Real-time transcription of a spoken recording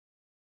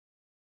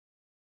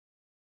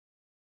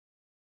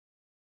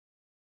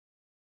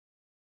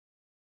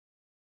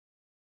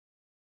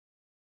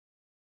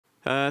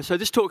So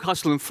this talk,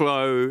 Hustle and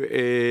Flow,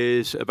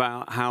 is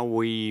about how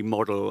we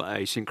model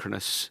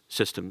asynchronous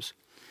systems.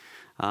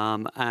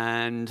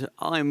 And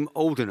I'm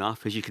old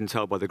enough, as you can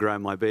tell by the grey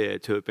in my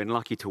beard, to have been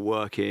lucky to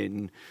work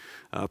in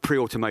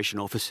pre-automation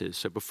offices,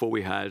 so before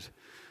we had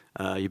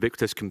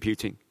ubiquitous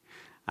computing.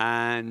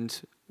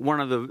 And one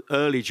of the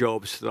early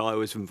jobs that I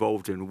was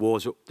involved in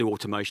was the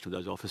automation of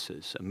those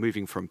offices and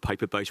moving from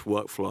paper-based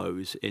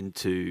workflows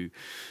into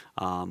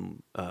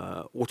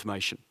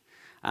automation.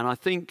 And I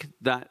think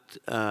that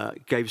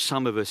gave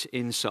some of us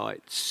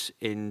insights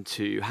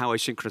into how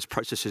asynchronous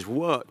processes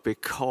work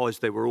because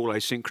they were all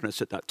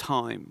asynchronous at that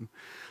time.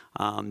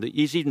 That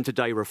is even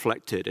today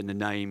reflected in the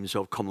names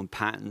of common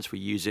patterns we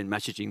use in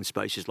messaging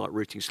spaces like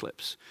routing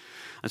slips.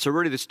 And so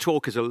really this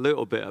talk is a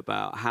little bit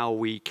about how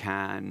we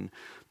can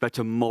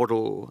better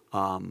model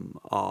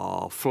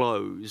our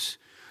flows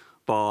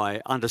by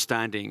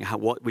understanding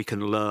what we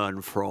can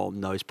learn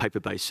from those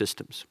paper-based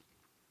systems.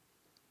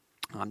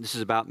 This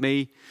is about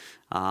me.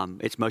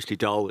 It's mostly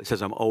dull. It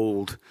says I'm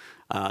old.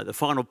 The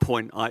final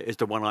point is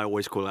the one I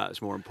always call out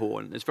as more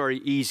important. It's very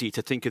easy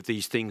to think of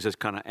these things as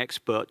kind of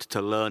expert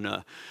to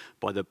learner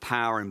by the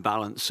power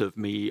imbalance of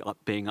me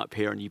being up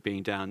here and you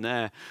being down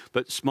there.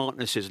 But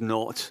smartness is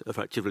not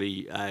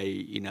effectively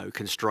a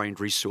constrained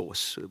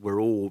resource. We're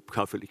all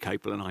perfectly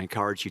capable, and I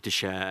encourage you to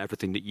share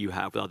everything that you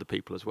have with other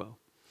people as well.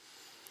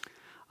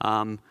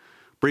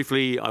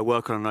 Briefly, I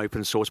work on an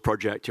open source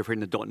project. If you're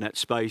in the .NET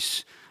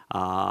space,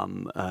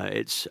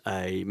 it's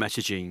a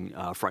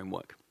messaging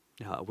framework.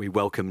 We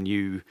welcome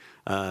new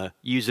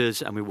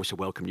users, and we also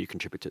welcome new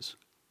contributors.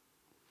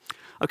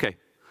 Okay,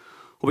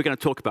 what we're going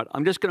to talk about.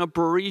 I'm just going to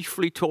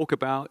briefly talk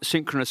about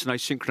synchronous and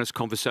asynchronous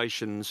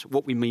conversations,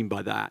 what we mean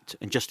by that,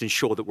 and just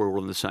ensure that we're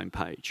all on the same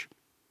page.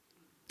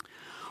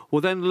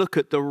 We'll then look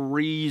at the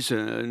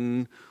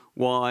reason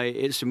why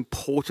it's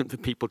important for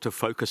people to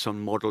focus on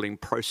modeling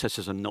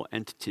processes and not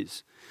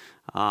entities,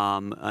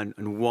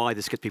 and why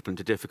this gets people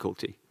into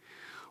difficulty.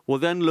 We'll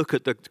then look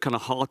at the kind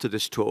of heart of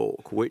this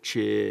talk, which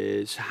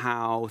is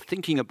how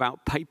thinking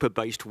about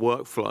paper-based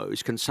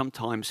workflows can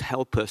sometimes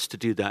help us to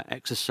do that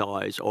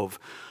exercise of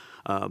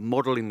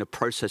modeling the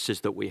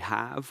processes that we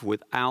have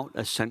without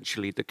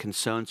essentially the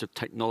concerns of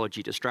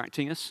technology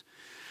distracting us.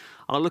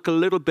 I'll look a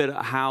little bit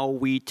at how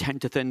we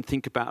tend to then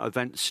think about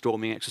event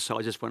storming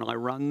exercises when I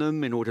run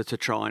them in order to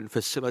try and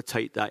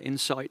facilitate that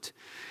insight.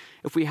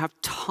 If we have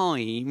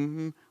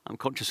time, I'm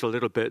conscious a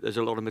little bit, there's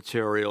a lot of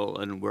material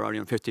and we're only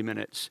on 50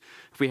 minutes.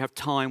 If we have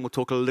time, we'll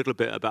talk a little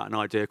bit about an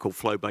idea called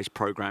flow-based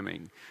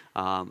programming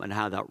and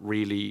how that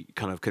really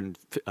kind of can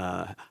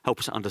help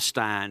us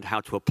understand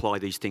how to apply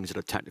these things at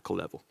a technical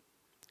level.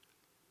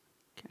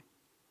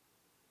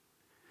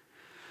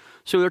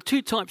 So there are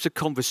two types of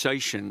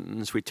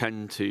conversations we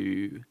tend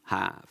to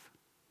have.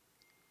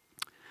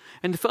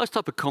 In the first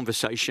type of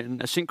conversation,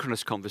 a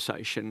synchronous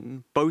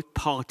conversation, both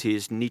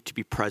parties need to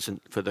be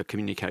present for the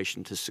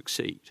communication to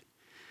succeed.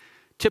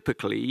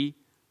 Typically,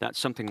 that's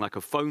something like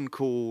a phone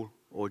call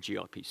or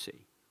gRPC.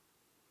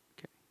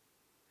 Okay.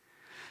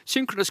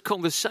 Synchronous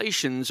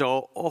conversations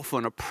are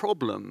often a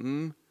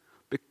problem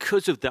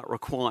because of that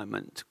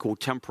requirement called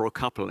temporal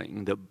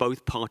coupling, that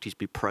both parties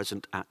be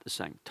present at the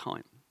same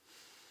time.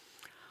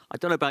 I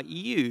don't know about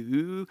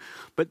you,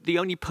 but the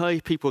only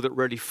people that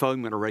really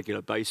phone me on a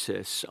regular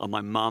basis are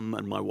my mum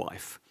and my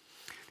wife.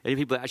 The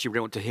only people that actually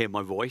really want to hear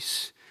my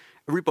voice.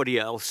 Everybody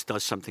else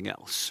does something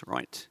else,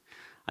 right?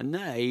 And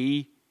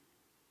they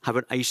have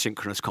an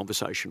asynchronous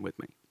conversation with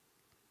me.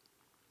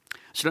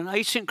 So in an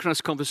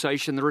asynchronous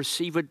conversation, the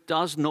receiver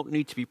does not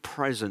need to be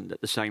present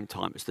at the same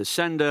time as the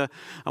sender,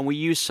 and we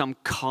use some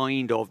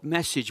kind of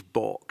message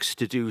box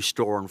to do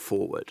store and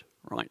forward,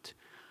 right?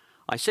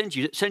 I send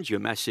you a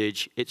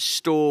message, it's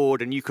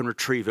stored, and you can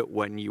retrieve it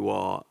when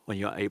you're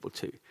able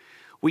to.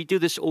 We do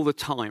this all the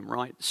time,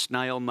 right?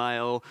 Snail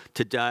mail.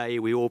 Today,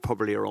 we all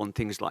probably are on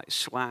things like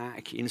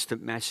Slack,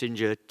 Instant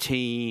Messenger,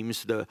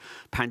 Teams. The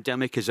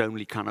pandemic has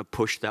only kind of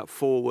pushed that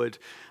forward.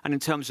 And in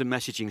terms of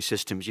messaging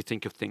systems, you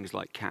think of things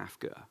like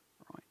Kafka,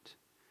 right?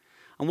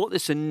 And what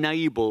this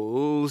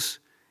enables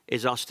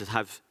is us to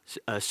have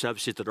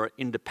services that are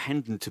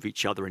independent of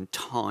each other in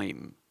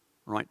time,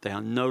 right? They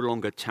are no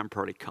longer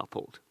temporarily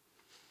coupled.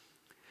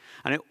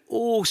 And it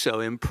also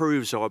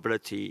improves our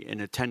ability in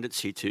a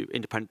tendency to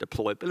independent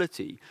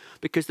deployability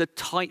because the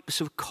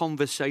types of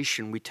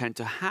conversation we tend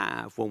to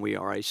have when we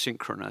are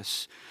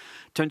asynchronous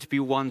tend to be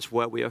ones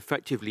where we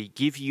effectively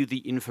give you the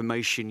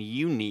information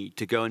you need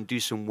to go and do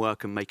some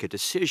work and make a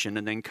decision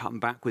and then come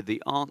back with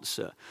the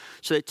answer.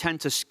 So they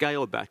tend to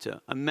scale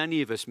better. And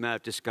many of us may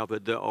have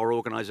discovered that our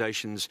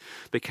organizations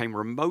became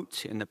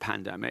remote in the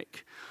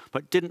pandemic,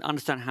 but didn't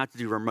understand how to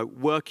do remote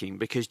working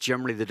because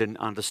generally they didn't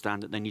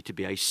understand that they need to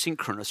be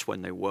asynchronous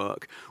when they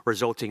work,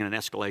 resulting in an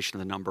escalation of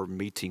the number of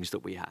meetings that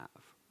we have.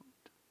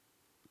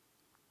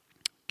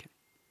 Okay.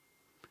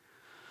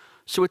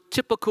 So a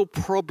typical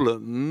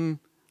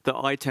problem that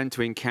I tend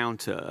to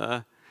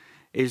encounter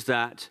is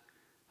that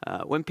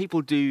when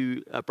people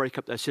do break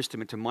up their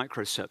system into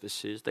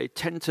microservices, they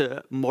tend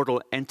to model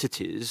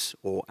entities,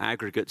 or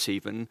aggregates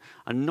even,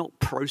 and not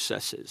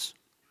processes.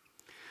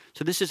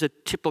 So this is a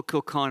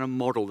typical kind of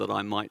model that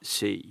I might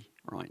see,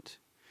 right?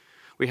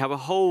 We have a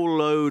whole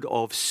load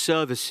of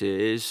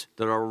services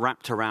that are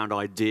wrapped around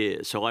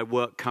ideas. So I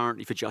work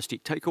currently for Just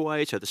Eat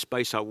Takeaway. So the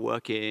space I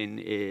work in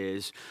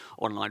is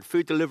online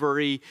food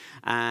delivery.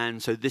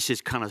 And so this is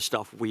kind of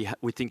stuff we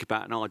think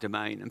about in our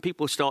domain. And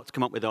people start to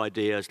come up with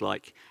ideas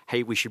like,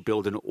 hey, we should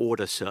build an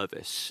order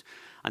service.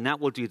 And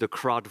that will do the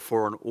CRUD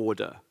for an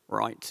order,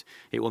 right?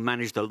 It will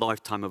manage the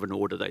lifetime of an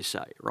order, they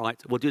say,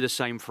 right? We'll do the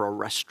same for a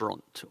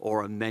restaurant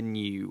or a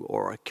menu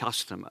or a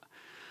customer.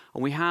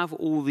 And we have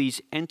all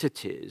these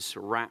entities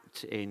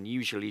wrapped in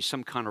usually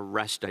some kind of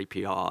REST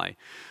API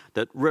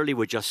that really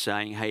we're just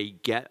saying, hey,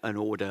 get an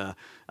order,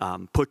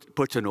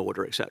 put an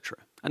order, etc.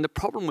 And the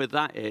problem with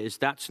that is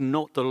that's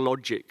not the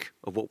logic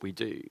of what we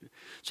do.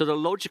 So the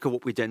logic of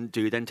what we then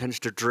do then tends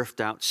to drift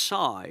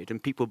outside,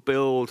 and people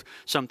build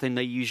something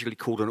they usually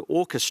call an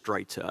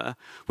orchestrator,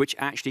 which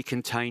actually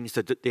contains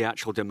the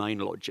actual domain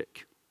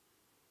logic.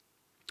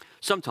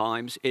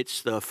 Sometimes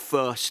it's the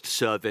first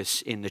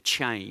service in the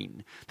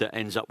chain that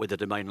ends up with the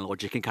domain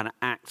logic and kind of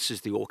acts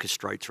as the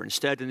orchestrator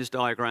instead in this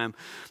diagram.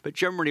 But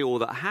generally all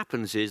that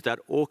happens is that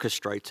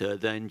orchestrator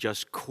then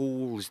just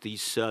calls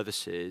these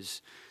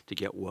services to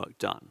get work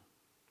done.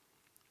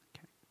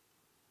 Okay.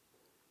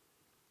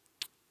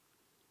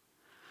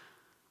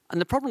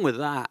 And the problem with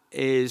that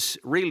is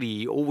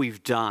really all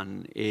we've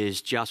done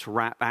is just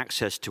wrap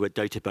access to a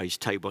database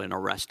table in a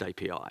REST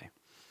API.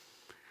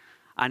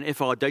 And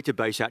if our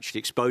database actually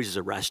exposes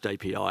a REST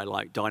API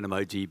like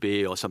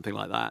DynamoDB or something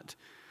like that,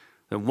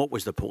 then what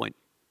was the point?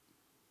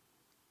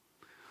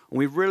 And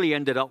we've really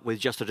ended up with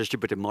just a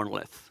distributed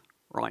monolith,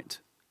 right?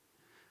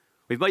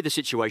 We've made the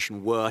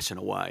situation worse in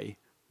a way,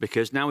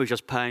 because now we're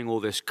just paying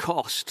all this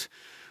cost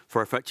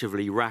for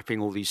effectively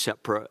wrapping all these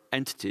separate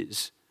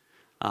entities.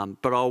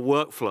 But our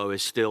workflow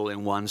is still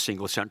in one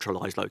single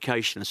centralized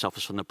location and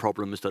suffers from the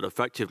problems that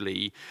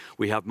effectively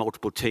we have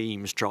multiple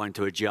teams trying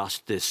to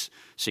adjust this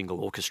single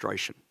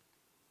orchestration.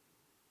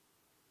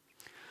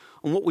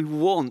 And what we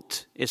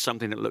want is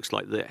something that looks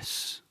like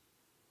this,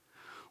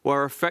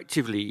 where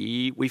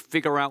effectively we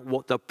figure out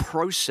what the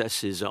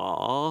processes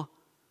are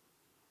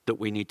that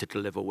we need to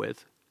deliver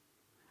with,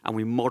 and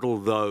we model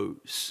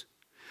those.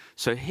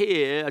 So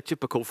here, a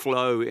typical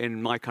flow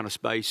in my kind of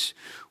space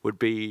would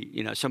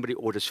be, somebody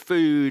orders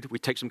food, we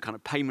take some kind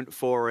of payment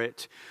for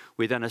it,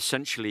 we then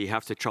essentially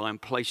have to try and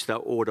place that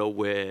order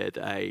with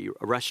a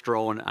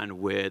restaurant and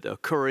with a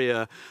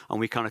courier, and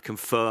we kind of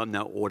confirm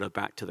that order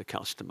back to the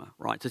customer,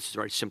 right? This is a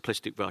very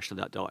simplistic version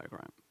of that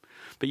diagram.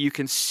 But you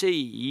can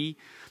see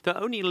that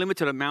only a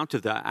limited amount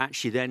of that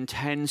actually then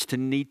tends to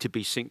need to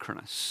be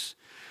synchronous.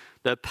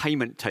 The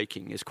payment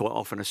taking is quite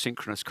often a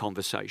synchronous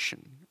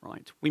conversation,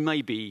 right? We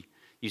may be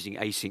using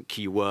async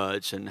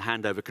keywords and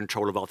hand over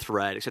control of our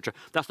thread, etc.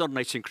 That's not an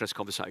asynchronous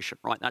conversation,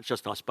 right? That's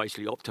just us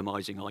basically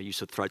optimizing our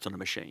use of threads on a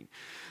machine.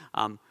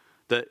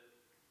 The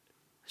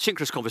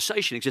synchronous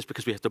conversation exists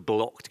because we have to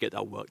block to get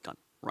that work done,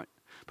 right?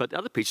 But the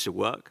other pieces of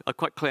work are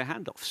quite clear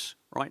handoffs,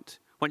 right?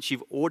 Once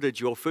you've ordered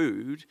your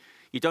food,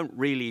 you don't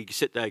really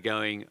sit there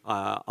going,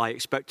 I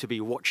expect to be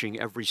watching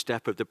every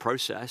step of the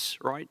process,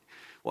 right?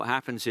 What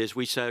happens is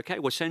we say, okay,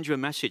 we'll send you a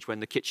message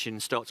when the kitchen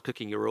starts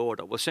cooking your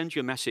order. We'll send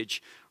you a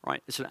message,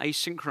 right? It's an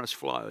asynchronous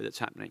flow that's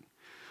happening.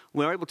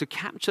 We're able to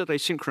capture the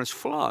asynchronous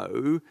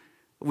flow.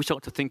 We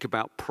start to think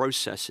about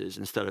processes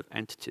instead of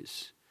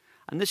entities.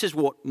 And this is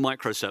what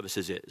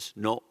microservices is,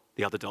 not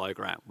the other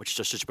diagram, which is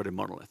just a distributed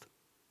monolith.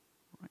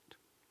 Right?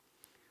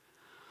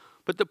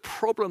 But the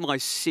problem I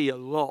see a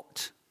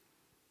lot,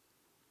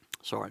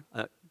 sorry,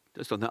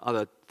 just on that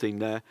other thing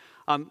there,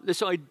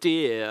 this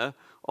idea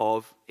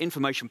of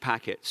information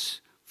packets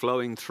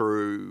flowing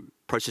through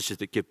processes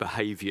that give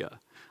behavior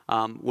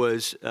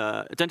was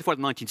identified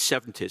in the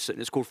 1970s, and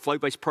it's called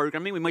flow-based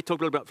programming. We may talk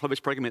a little about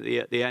flow-based programming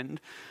at the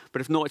end, but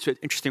if not, it's an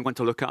interesting one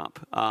to look up.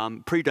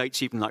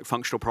 Predates even like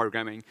functional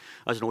programming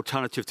as an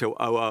alternative to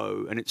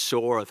OO, and it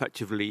saw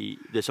effectively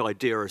this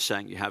idea of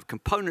saying you have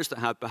components that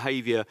have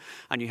behavior,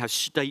 and you have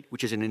state,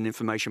 which is in an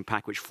information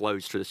pack which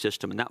flows through the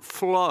system, and that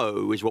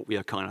flow is what we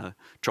are kind of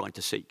trying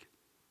to seek.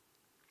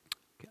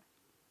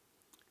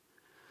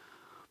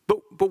 But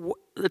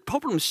the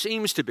problem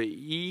seems to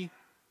be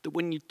that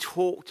when you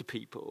talk to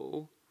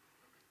people,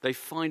 they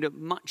find it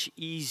much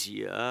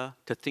easier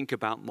to think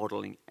about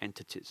modeling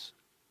entities.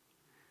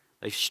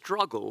 They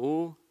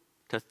struggle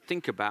to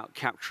think about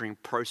capturing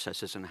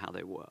processes and how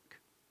they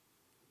work.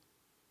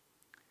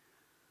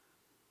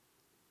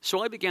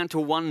 So I began to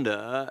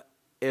wonder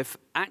if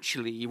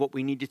actually what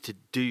we needed to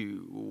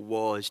do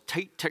was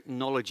take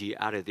technology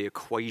out of the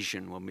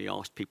equation when we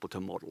asked people to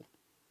model.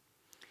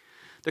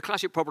 The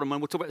classic problem,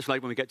 and we'll talk about this later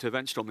when we get to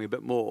event storming a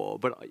bit more,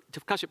 but the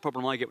classic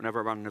problem I get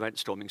whenever I run an event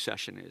storming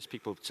session is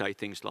people say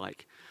things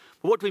like,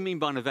 well, what do we mean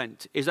by an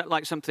event? Is that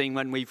like something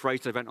when we've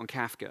raised an event on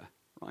Kafka,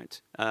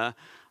 right?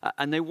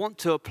 And they want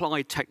to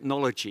apply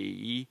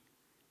technology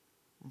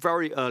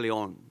very early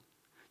on.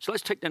 So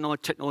let's take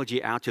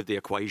technology out of the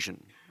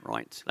equation,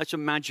 right? Let's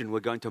imagine we're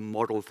going to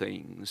model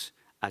things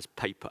as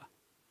paper.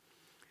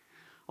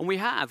 And we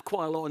have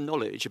quite a lot of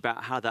knowledge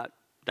about how that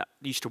that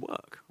used to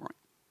work, right?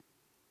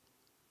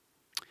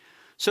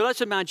 So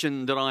let's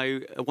imagine that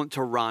I want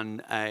to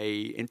run an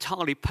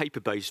entirely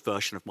paper-based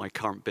version of my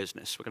current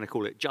business. We're going to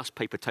call it just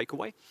paper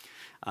takeaway,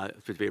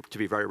 to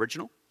be very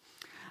original.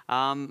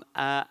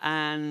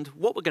 And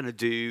what we're going to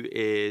do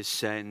is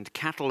send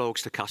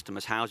catalogs to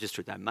customers' houses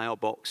through their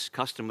mailbox.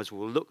 Customers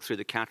will look through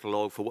the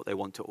catalog for what they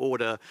want to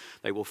order.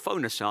 They will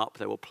phone us up.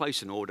 They will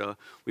place an order.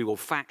 We will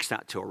fax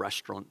that to a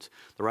restaurant.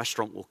 The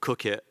restaurant will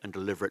cook it and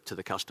deliver it to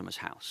the customer's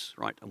house,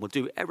 right? And we'll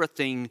do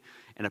everything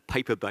in a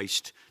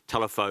paper-based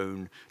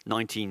telephone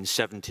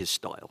 1970s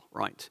style,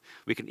 right?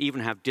 We can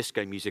even have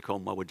disco music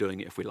on while we're doing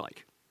it if we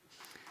like.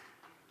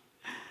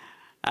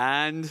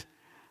 And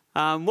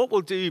what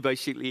we'll do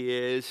basically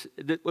is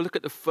we'll look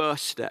at the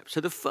first step.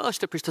 So the first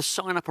step is to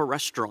sign up a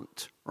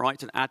restaurant,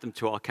 right, and add them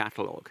to our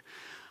catalog.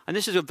 And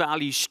this is a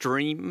value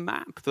stream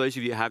map, for those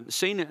of you who haven't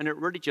seen it, and it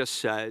really just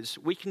says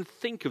we can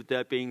think of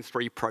there being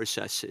 3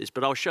 processes,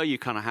 but I'll show you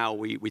kind of how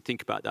we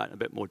think about that in a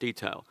bit more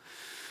detail.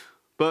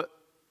 But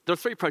there are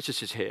 3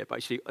 processes here,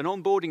 basically. An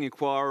onboarding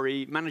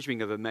inquiry,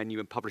 managing of a menu,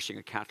 and publishing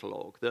a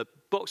catalog. The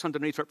box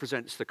underneath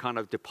represents the kind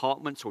of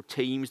departments or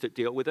teams that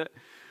deal with it.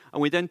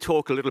 And we then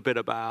talk a little bit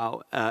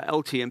about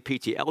LT and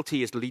PT. LT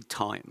is lead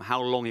time,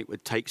 how long it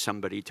would take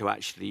somebody to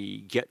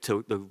actually get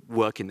to the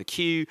work in the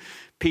queue.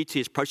 PT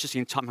is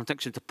processing time, how it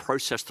takes them to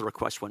process the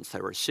request once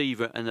they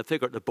receive it. And the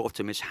figure at the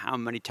bottom is how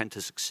many tend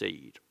to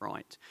succeed,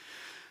 right?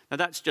 Now,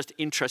 that's just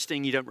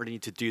interesting. You don't really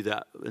need to do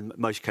that in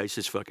most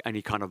cases for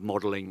any kind of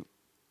modeling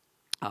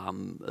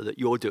that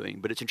you're doing.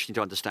 But it's interesting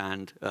to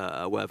understand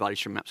where value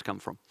stream maps come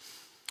from.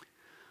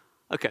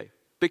 OK.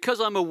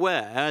 Because I'm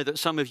aware that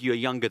some of you are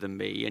younger than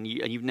me and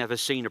you've never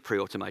seen a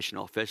pre-automation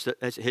office,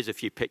 here's a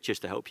few pictures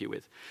to help you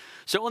with.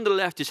 So on the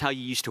left is how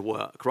you used to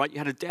work, right? You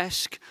had a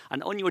desk,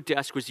 and on your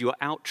desk was your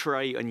out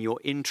tray and your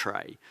in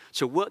tray.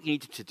 So work you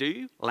needed to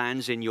do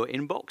lands in your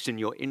inbox, in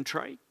your in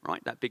tray,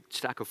 right? That big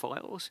stack of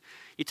files.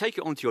 You take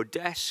it onto your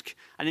desk,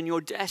 and in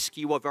your desk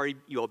you are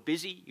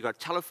busy, you've got a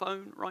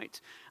telephone,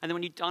 right? And then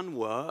when you've done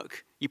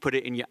work, you put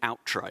it in your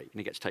out tray, and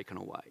it gets taken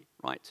away,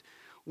 right?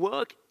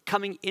 Work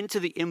coming into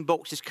the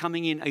inbox is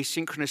coming in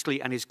asynchronously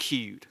and is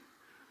queued.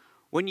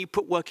 When you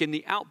put work in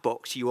the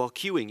outbox, you are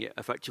queuing it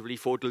effectively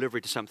for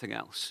delivery to something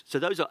else. So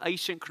those are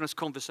asynchronous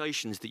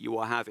conversations that you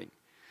are having.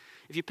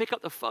 If you pick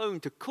up the phone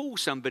to call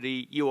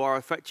somebody, you are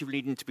effectively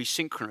needing to be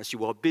synchronous.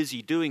 You are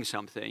busy doing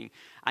something,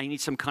 and you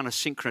need some kind of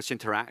synchronous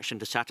interaction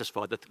to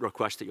satisfy the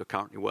request that you're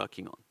currently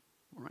working on.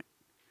 All right?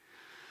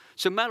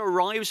 So mail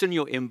arrives in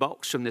your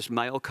inbox from this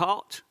mail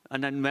cart,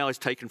 and then mail is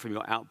taken from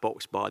your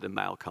outbox by the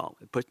mail cart.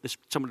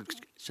 Someone's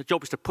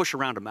job is to push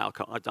around a mail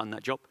cart. I've done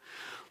that job.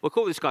 We'll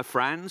call this guy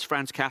Franz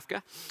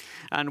Kafka,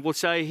 and we'll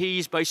say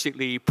he's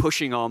basically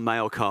pushing our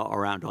mail cart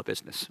around our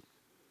business.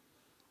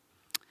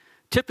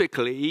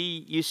 Typically,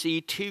 you see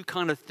 2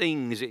 kind of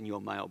things in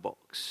your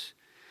mailbox.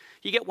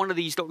 You get one of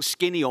these little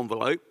skinny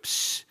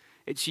envelopes.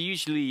 It's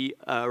usually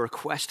a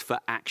request for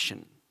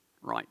action,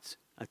 right?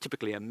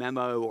 Typically a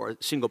memo or a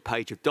single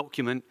page of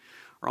document,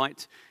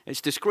 right?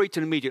 It's discrete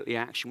and immediately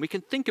action. We can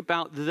think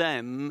about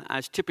them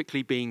as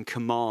typically being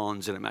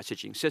commands in a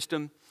messaging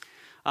system.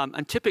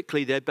 And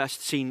typically, they're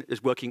best seen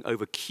as working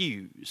over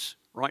queues,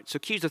 right? So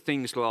queues are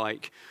things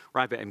like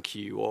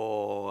RabbitMQ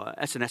or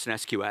SNS and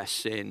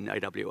SQS in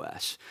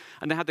AWS.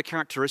 And they have the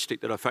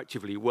characteristic that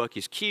effectively work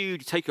is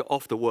queued, you take it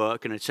off the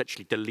work, and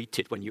essentially delete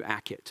it when you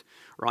ack it,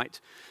 right?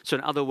 So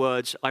in other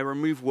words, I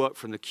remove work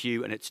from the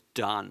queue, and it's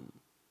done,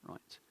 right?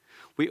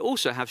 We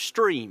also have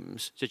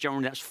streams, so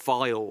generally that's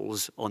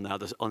files on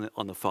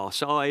the far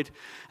side.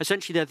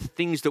 Essentially, they're the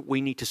things that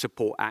we need to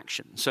support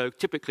action. So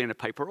typically in a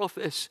paper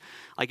office,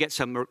 I get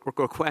some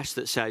request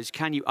that says,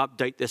 can you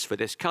update this for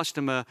this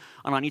customer?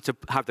 And I need to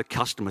have the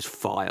customer's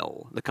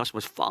file. The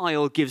customer's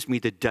file gives me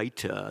the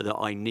data that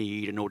I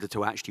need in order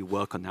to actually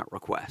work on that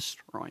request,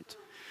 right?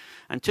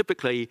 And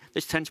typically,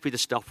 this tends to be the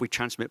stuff we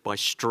transmit by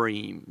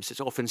streams.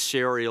 It's often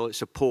serial, it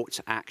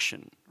supports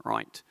action,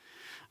 right?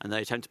 And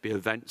they tend to be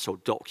events or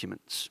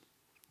documents.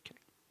 Okay.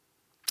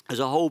 There's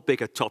a whole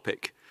bigger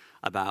topic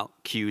about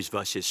queues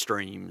versus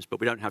streams, but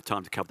we don't have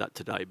time to cover that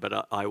today.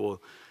 But I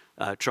will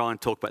try and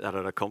talk about that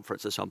at a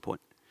conference at some point.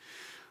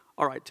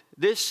 All right,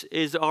 this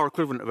is our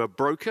equivalent of a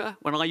broker.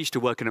 When I used to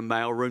work in a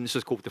mailroom, this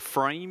was called the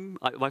frame.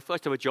 My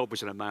first ever job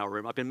was in a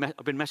mailroom. I've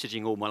been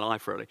messaging all my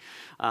life, really.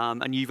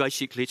 And you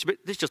basically, this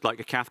is just like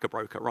a Kafka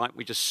broker, right?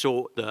 We just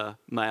sort the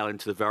mail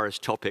into the various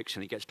topics,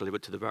 and it gets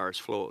delivered to the various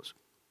floors.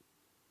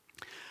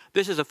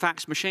 This is a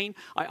fax machine.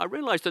 I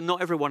realize that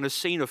not everyone has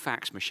seen a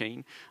fax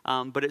machine,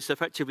 but it's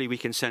effectively we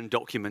can send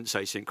documents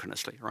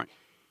asynchronously, right?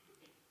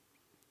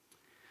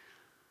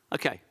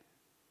 OK.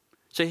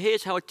 So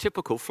here's how a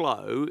typical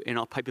flow in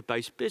our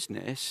paper-based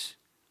business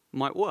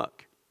might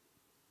work.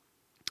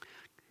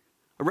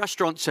 A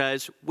restaurant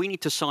says, we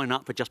need to sign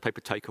up for Just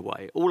Paper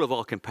Takeaway. All of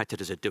our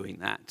competitors are doing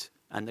that,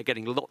 and they're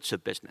getting lots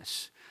of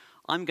business.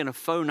 I'm going to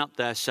phone up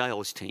their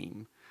sales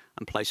team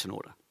and place an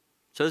order.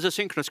 So there's a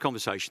synchronous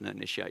conversation that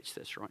initiates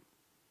this, right?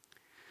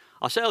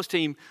 Our sales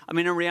team, I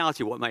mean, in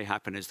reality, what may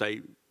happen is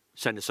they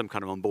send us some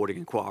kind of onboarding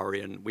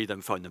inquiry, and we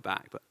then phone them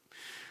back. But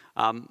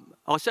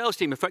our sales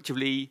team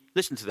effectively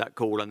listen to that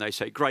call, and they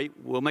say, great,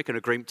 we'll make an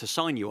agreement to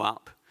sign you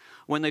up.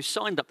 When they've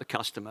signed up the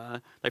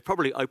customer, they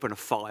probably open a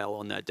file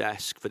on their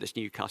desk for this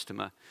new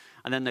customer.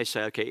 And then they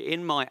say, OK,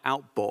 in my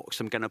outbox,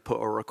 I'm going to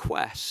put a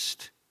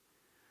request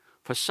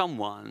for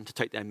someone to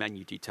take their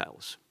menu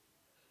details.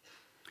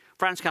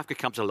 Franz Kafka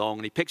comes along,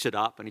 and he picks it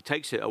up, and he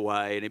takes it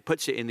away, and he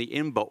puts it in the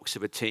inbox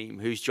of a team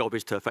whose job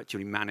is to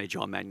effectively manage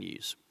our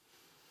menus.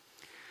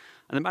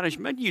 And the managed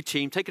menu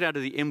team take it out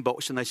of the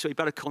inbox, and they say, you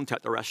better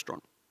contact the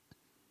restaurant.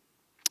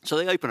 So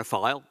they open a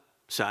file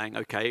saying,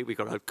 OK,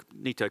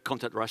 need to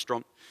contact the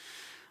restaurant.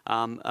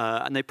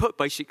 And they put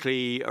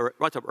basically,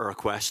 write up a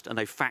request, and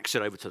they fax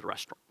it over to the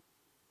restaurant.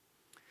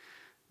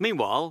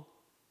 Meanwhile,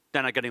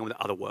 then they're getting on with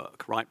other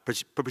work, right?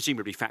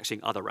 Presumably faxing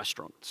other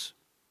restaurants.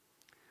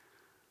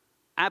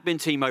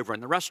 Admin team over in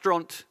the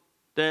restaurant,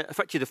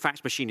 effectively the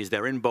fax machine is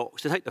their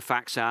inbox. They take the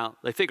fax out,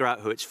 they figure out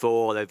who it's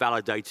for, they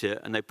validate it,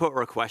 and they put a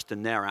request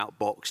in their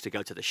outbox to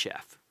go to the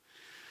chef.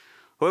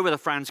 Whoever the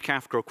Franz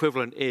Kafka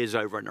equivalent is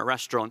over in the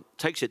restaurant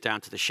takes it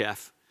down to the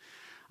chef,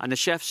 and the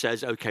chef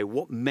says, OK,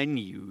 what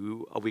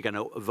menu are we going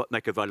to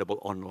make available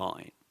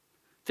online?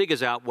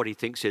 Figures out what he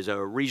thinks is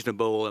a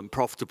reasonable and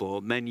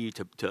profitable menu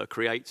to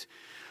create,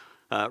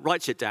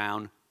 writes it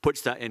down,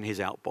 puts that in his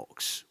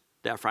outbox.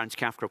 Their Franz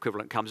Kafka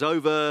equivalent comes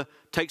over,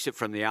 takes it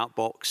from the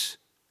outbox,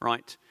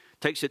 right?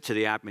 Takes it to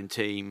the admin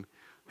team,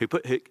 who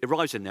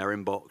arrives in their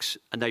inbox,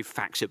 and they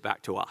fax it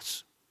back to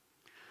us.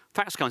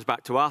 Fax comes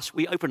back to us,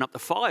 we open up the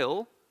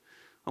file,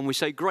 and we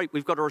say, great,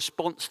 we've got a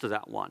response to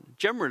that one.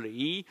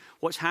 Generally,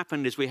 what's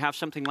happened is we have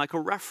something like a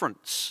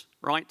reference,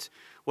 right,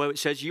 where it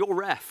says your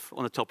ref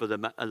on the top of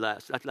the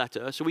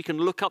letter, so we can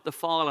look up the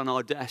file on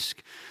our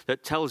desk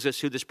that tells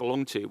us who this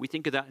belonged to. We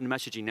think of that in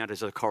messaging now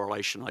as a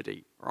correlation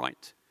ID,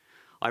 right?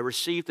 I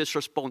received this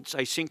response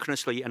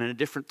asynchronously and in a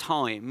different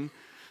time,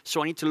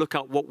 so I need to look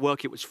up what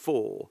work it was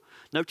for.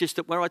 Notice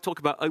that where I talk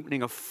about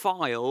opening a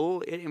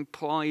file, it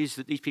implies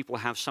that these people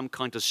have some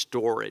kind of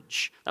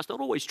storage. That's not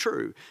always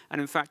true.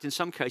 And in fact, in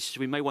some cases,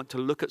 we may want to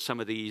look at some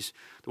of these,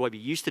 the way we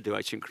used to do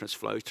asynchronous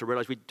flows, to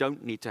realize we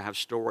don't need to have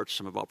storage for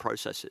some of our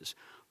processes.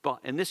 But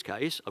in this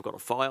case, I've got a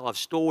file. I've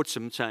stored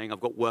some saying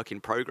I've got work in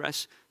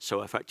progress,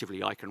 so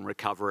effectively I can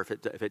recover if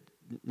it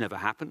never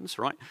happens,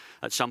 right?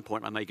 At some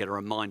point, I may get a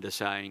reminder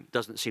saying,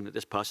 doesn't seem that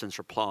this person's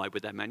replied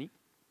with their menu.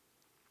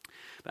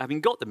 But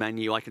having got the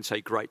menu, I can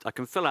say, great, I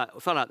can fill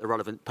out the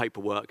relevant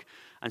paperwork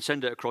and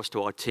send it across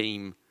to our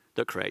team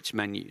that creates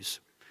menus.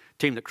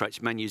 Team that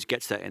creates menus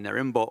gets that in their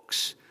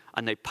inbox,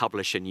 and they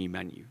publish a new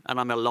menu. And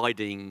I'm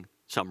aligning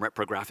some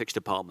reprographics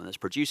department that's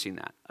producing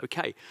that.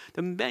 OK,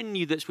 the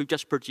menu that we've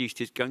just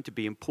produced is going to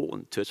be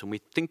important to us when we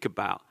think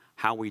about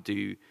how we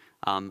do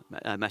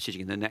messaging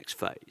in the next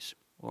phase.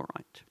 All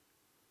right.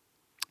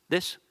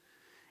 This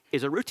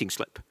is a routing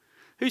slip.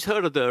 Who's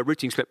heard of the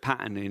routing slip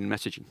pattern in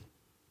messaging?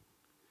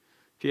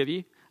 A few of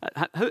you?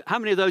 How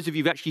many of those of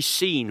you have actually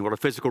seen what a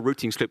physical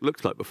routing slip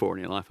looks like before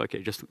in your life?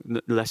 OK, just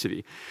less of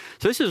you.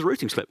 So this is a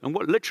routing slip. And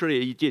what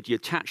literally you did, you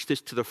attached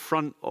this to the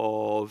front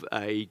of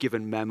a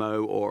given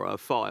memo or a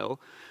file.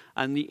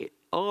 And the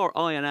R,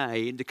 I, and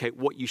A indicate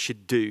what you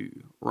should do,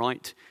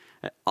 right?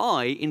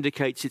 I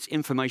indicates it's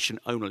information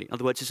only. In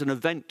other words, it's an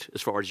event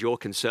as far as you're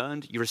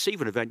concerned. You receive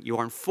an event, you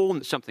are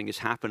informed that something has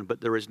happened,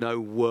 but there is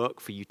no work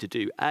for you to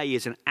do. A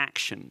is an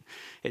action.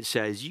 It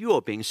says you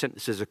are being sent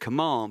this as a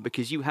command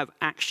because you have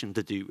action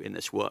to do in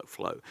this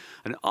workflow.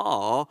 And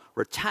R,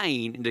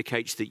 retain,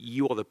 indicates that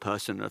you are the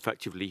person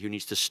effectively who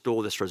needs to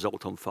store this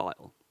result on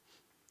file.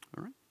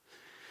 All right?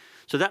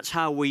 So that's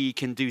how we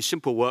can do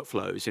simple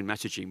workflows in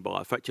messaging by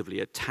effectively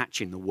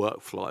attaching the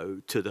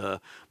workflow to the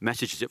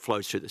message as it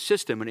flows through the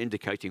system and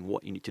indicating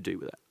what you need to do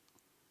with it.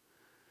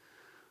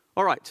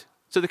 All right,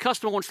 so the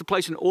customer wants to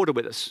place an order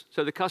with us.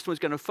 So the customer is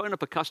going to phone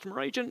up a customer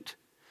agent.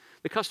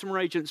 The customer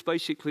agent's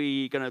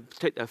basically going to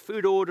take their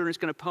food order and it's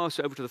going to pass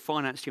it over to the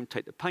finance team to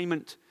take the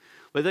payment.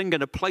 We're then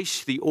going to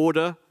place the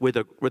order with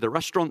a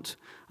restaurant,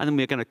 and then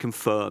we're going to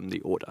confirm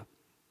the order.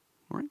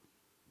 All right?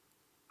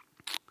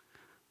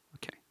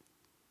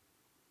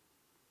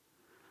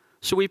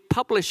 So we've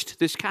published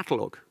this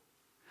catalog.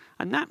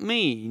 And that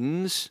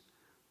means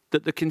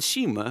that the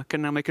consumer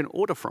can now make an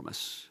order from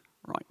us,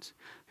 right?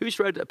 Who's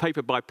read a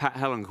paper by Pat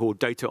Helen called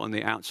Data on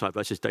the Outside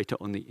versus Data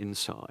on the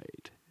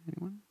Inside?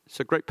 Anyone? It's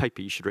a great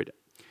paper. You should read it.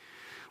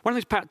 One of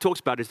the things Pat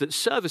talks about is that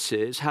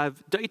services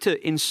have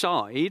data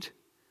inside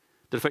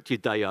that effectively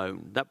they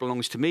own. That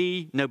belongs to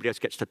me. Nobody else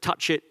gets to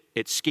touch it.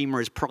 Its schema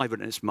is private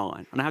and it's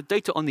mine. And I have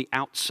data on the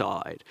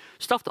outside,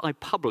 stuff that I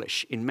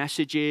publish in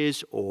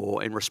messages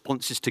or in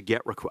responses to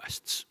GET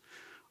requests.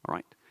 All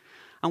right?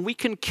 And we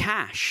can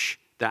cache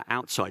that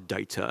outside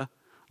data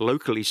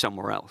locally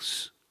somewhere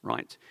else.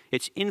 Right?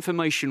 It's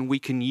information we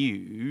can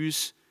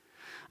use.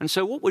 And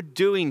so what we're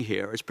doing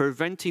here is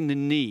preventing the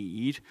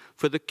need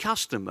for the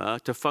customer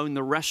to phone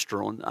the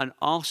restaurant and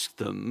ask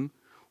them,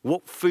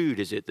 what food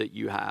is it that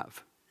you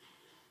have?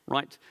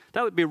 right?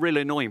 That would be a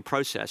really annoying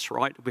process,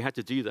 right? We had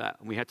to do that,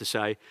 and we had to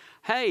say,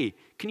 hey,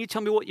 can you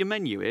tell me what your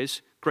menu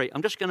is? Great,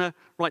 I'm just going to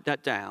write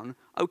that down.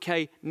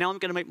 OK, now I'm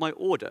going to make my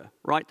order,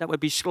 right? That would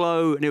be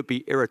slow, and it would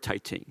be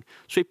irritating.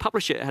 So we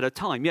publish it ahead of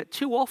time. Yet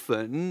too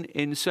often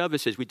in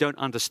services, we don't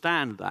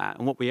understand that.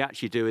 And what we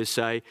actually do is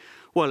say,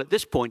 well, at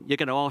this point, you're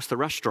going to ask the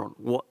restaurant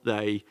what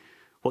they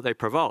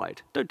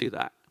provide. Don't do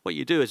that. What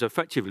you do is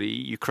effectively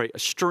you create a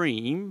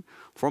stream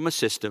from a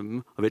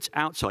system of its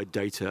outside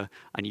data,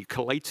 and you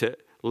collate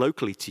it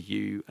locally to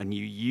you, and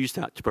you use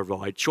that to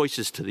provide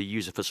choices to the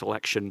user for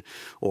selection,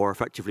 or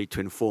effectively to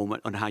inform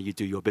it on how you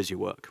do your busy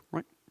work,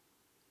 right?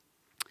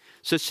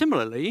 So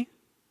similarly,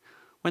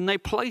 when they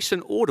place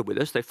an order with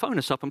us, they phone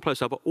us up and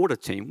place up an order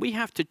team, we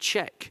have to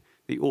check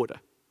the order.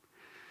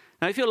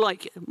 Now, if you're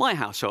like my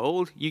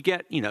household, you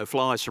get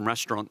flyers from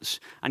restaurants,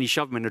 and you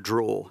shove them in a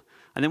drawer.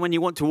 And then when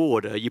you want to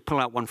order, you pull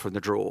out one from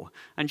the drawer.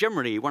 And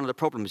generally, one of the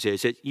problems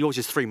is that yours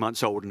is 3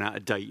 months old and out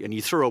of date, and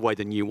you throw away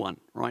the new one,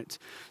 right?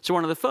 So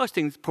one of the first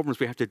problems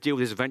we have to deal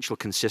with is eventual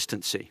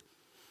consistency,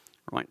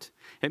 right?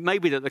 It may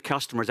be that the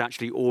customer is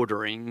actually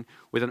ordering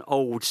with an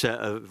old set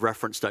of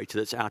reference data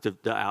that's out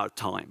of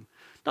time.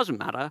 Doesn't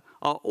matter.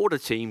 Our order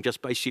team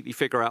just basically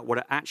figure out what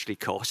it actually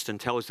costs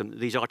and tells them that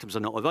these items are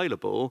not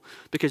available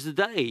because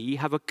they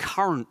have a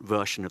current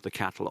version of the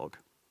catalog.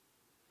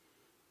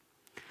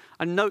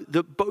 And note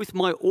that both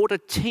my order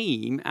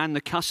team and the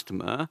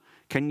customer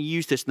can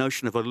use this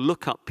notion of a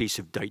lookup piece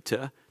of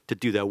data to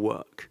do their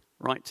work,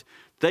 right?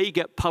 They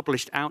get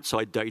published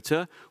outside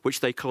data, which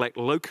they collect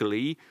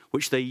locally,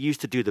 which they use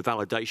to do the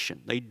validation.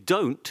 They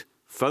don't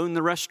phone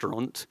the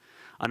restaurant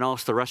and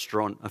ask the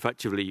restaurant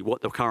effectively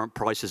what the current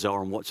prices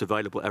are and what's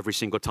available every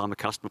single time a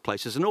customer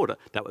places an order.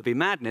 That would be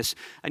madness.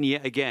 And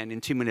yet again,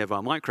 in too many of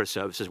our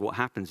microservices, what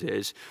happens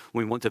is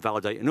when we want to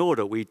validate an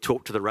order, we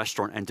talk to the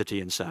restaurant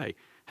entity and say,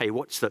 hey,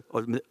 what's the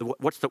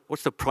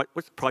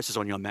prices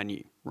on your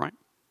menu, right?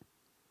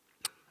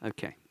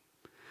 Okay.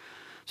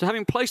 So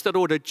having placed that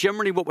order,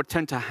 generally what would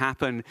tend to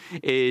happen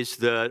is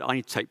that I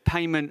need to take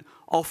payment.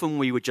 Often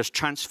we would just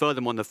transfer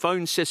them on the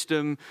phone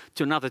system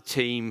to another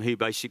team who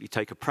basically do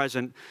a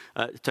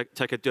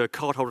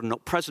cardholder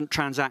not present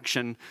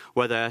transaction,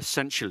 where they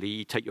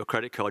essentially take your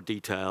credit card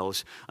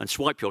details and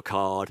swipe your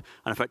card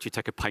and effectively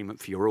take a payment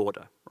for your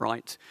order,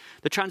 right?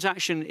 The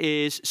transaction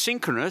is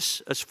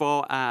synchronous as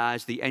far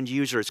as the end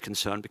user is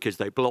concerned because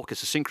they block.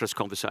 It's a synchronous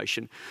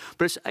conversation.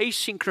 But it's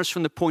asynchronous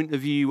from the point of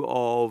view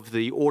of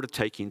the order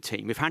taking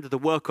team. We've handed the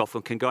work off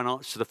and can go and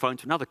answer the phone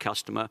to another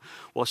customer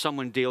while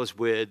someone deals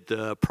with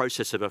the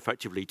process of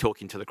effectively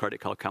talking to the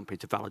credit card company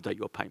to validate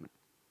your payment.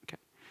 Okay.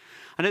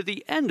 And at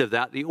the end of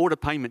that, the order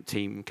payment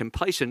team can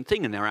place a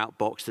thing in their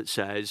outbox that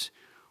says,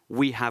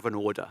 we have an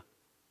order.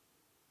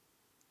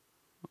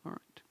 All right.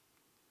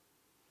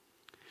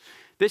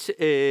 This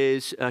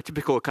is a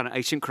typical kind of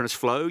asynchronous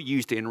flow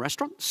used in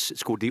restaurants.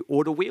 It's called the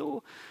order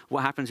wheel.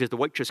 What happens is the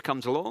waitress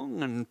comes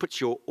along and puts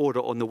your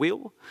order on the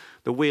wheel.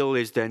 The wheel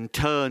is then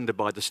turned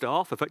by the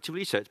staff,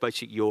 effectively. So it's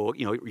basically your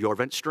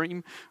event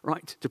stream,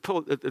 right? To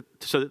pull,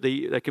 so that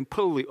they can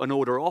pull an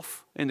order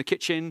off in the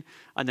kitchen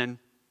and then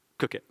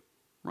cook it,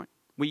 right?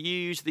 We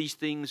use these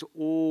things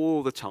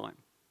all the time.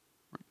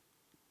 Right?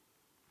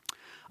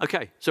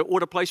 OK, so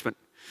order placement.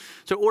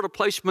 So order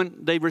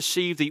placement, they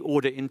receive the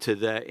order into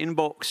their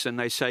inbox, and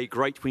they say,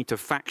 great, we need to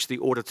fax the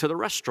order to the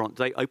restaurant.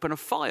 They open a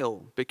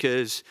file,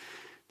 because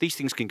these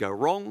things can go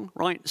wrong,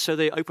 right? So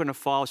they open a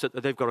file so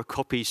that they've got a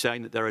copy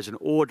saying that there is an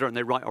order, and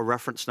they write a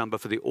reference number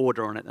for the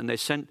order on it, and they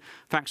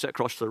fax it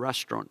across to the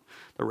restaurant.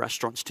 The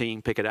restaurant's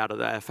team pick it out of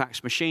their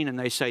fax machine, and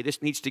they say,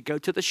 this needs to go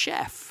to the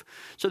chef.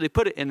 So they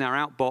put it in their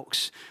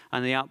outbox,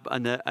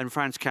 and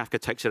Franz Kafka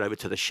takes it over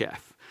to the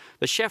chef.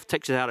 The chef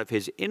takes it out of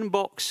his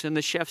inbox, and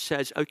the chef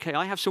says, OK,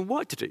 I have some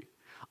work to do.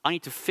 I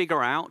need to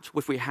figure out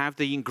if we have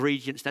the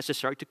ingredients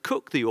necessary to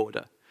cook the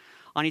order.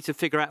 I need to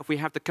figure out if we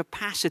have the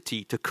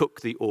capacity to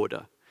cook the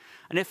order.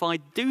 And if I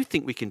do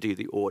think we can do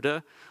the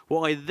order,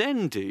 what I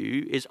then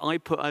do is I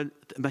put a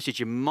message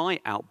in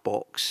my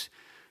outbox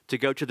to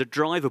go to the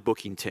driver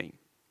booking team.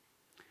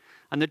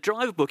 And the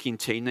driver booking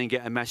team then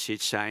get a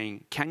message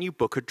saying, can you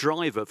book a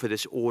driver for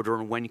this order,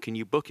 and when can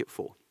you book it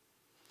for?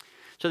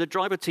 So the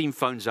driver team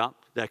phones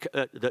up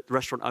the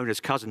restaurant owner's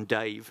cousin,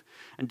 Dave.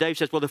 And Dave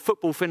says, well, the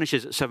football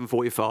finishes at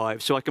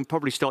 7:45, so I can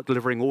probably start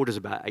delivering orders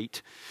about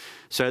 8.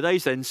 So they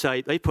then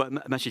say, they put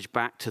a message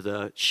back to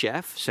the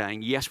chef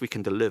saying, yes, we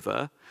can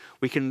deliver.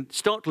 We can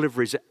start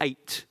deliveries at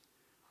 8,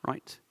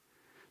 right?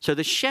 So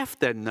the chef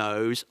then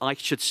knows I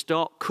should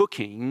start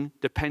cooking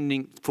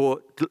for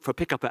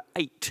pickup at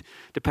 8,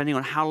 depending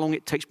on how long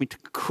it takes me to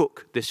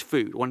cook this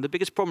food. One of the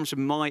biggest problems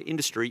in my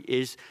industry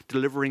is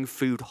delivering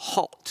food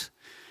hot,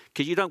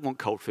 because you don't want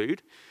cold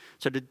food.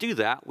 So to do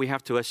that, we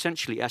have to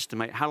essentially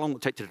estimate how long it will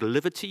take to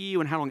deliver to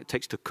you and how long it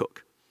takes to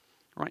cook,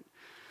 right?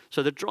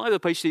 So the driver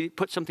basically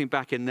puts something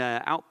back in their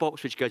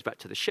outbox, which goes back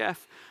to the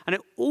chef, and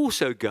it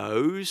also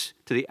goes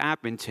to the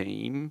admin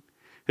team,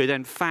 who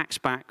then fax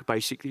back,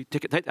 basically,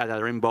 take that out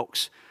of their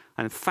inbox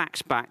and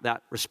fax back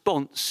that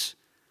response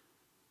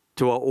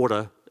to our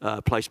order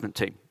placement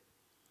team.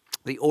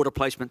 The order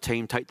placement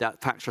team take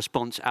that fax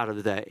response out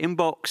of their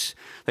inbox.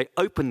 They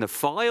open the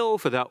file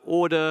for that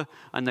order,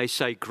 and they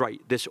say,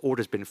 great, this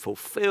order's been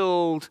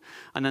fulfilled.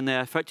 And then they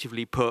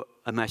effectively put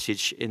a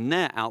message in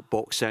their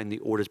outbox saying the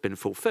order's been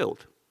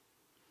fulfilled.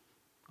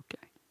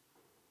 Okay.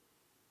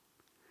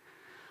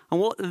 And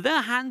what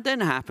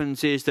then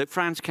happens is that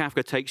Franz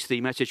Kafka takes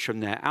the message from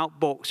their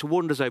outbox,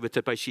 wanders over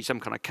to basically some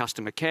kind of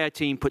customer care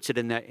team, puts it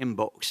in their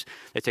inbox.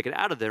 They take it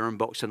out of their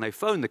inbox and they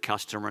phone the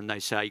customer and they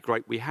say,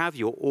 great, we have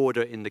your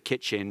order in the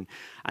kitchen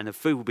and the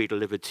food will be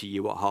delivered to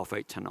you at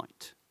 8:30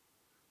 tonight.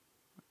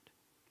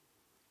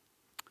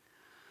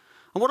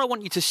 And what I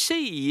want you to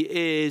see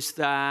is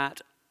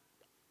that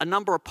a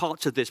number of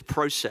parts of this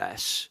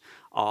process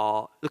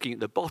are, looking at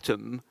the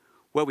bottom,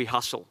 where we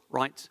hustle,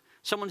 right?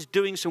 Someone's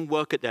doing some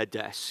work at their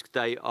desk.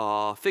 They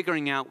are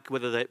figuring out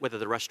whether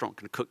the restaurant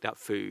can cook that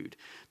food.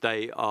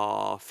 They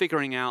are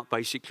figuring out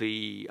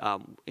basically,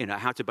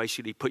 how to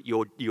basically put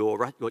your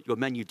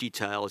menu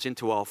details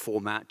into our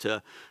format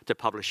to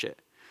publish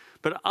it.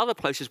 But at other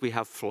places we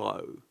have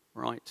flow,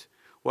 right?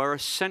 Where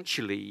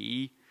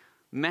essentially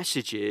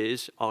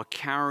messages are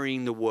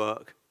carrying the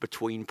work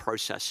between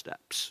process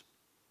steps.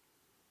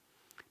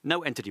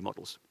 No entity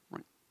models.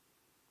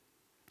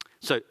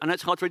 So, and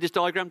it's hard to read this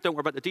diagram, don't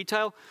worry about the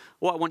detail.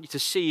 What I want you to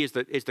see is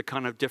the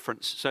kind of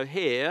difference. So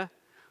here,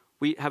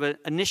 we have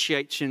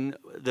initiating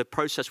the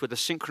process with a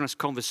synchronous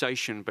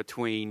conversation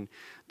between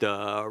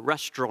the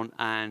restaurant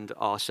and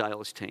our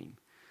sales team.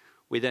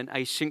 We then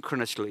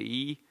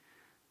asynchronously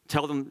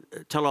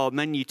tell our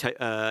menu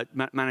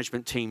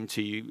management team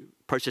to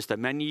process their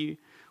menu.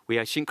 We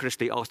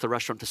asynchronously ask the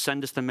restaurant to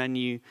send us the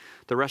menu.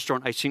 The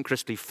restaurant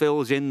asynchronously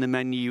fills in the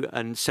menu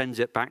and sends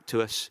it back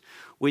to us.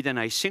 We then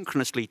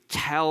asynchronously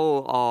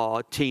tell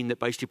our team that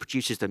basically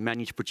produces the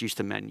menu to produce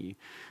the menu.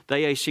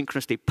 They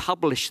asynchronously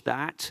publish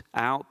that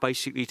out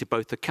basically to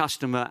both the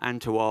customer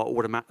and to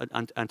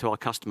our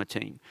customer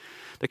team.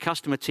 The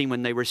customer team,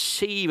 when they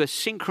receive a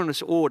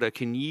synchronous order,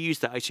 can use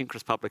that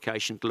asynchronous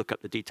publication to look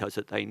up the details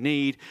that they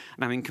need.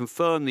 And having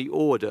confirmed the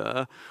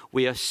order,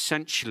 we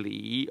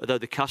essentially, although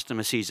the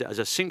customer sees it as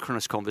a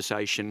synchronous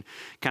conversation,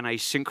 can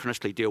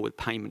asynchronously deal with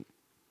payment.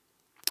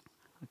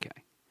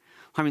 Okay.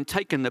 Having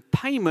taken the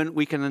payment,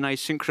 we can then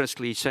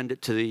asynchronously send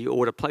it to the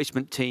order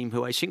placement team,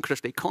 who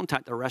asynchronously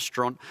contact the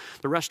restaurant.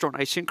 The restaurant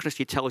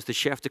asynchronously tells the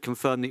chef to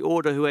confirm the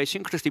order, who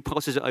asynchronously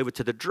passes it over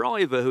to the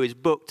driver who is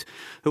booked,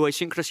 who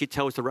asynchronously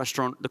tells the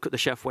restaurant, the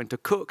chef when to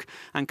cook,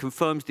 and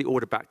confirms the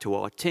order back to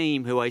our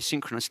team, who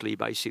asynchronously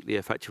basically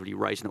effectively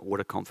raise an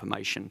order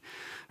confirmation,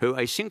 who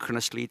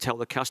asynchronously tell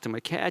the customer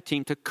care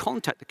team to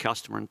contact the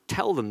customer and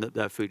tell them that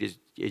their food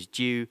is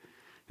due,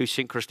 who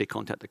synchronously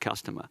contact the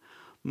customer.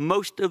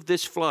 Most of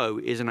this flow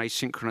is an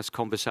asynchronous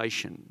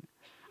conversation,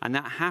 and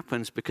that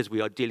happens because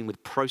we are dealing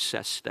with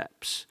process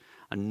steps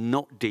and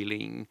not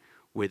dealing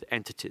with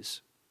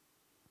entities.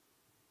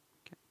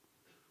 Okay.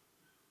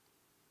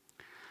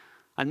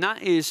 And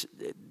that is,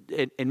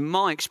 in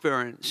my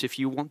experience, if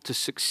you want to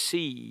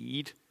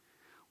succeed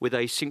with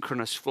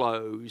asynchronous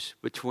flows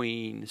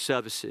between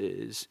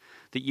services,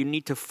 that you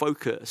need to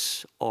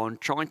focus on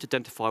trying to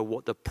identify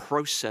what the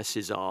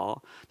processes are,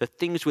 the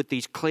things with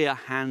these clear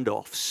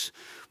handoffs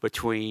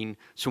between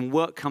some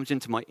work comes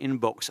into my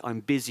inbox, I'm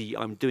busy,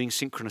 I'm doing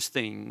synchronous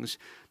things,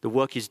 the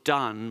work is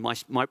done,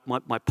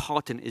 my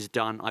part in it is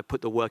done, I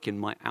put the work in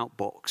my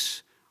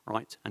outbox,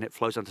 right? And it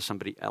flows onto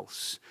somebody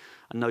else.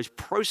 And those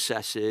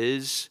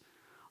processes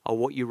are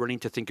what you're running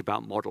to think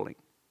about modeling,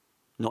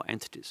 not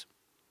entities.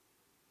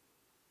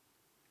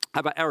 How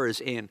about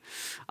errors, Ian?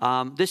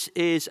 This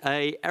is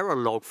an error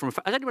log from.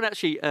 Has anyone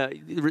actually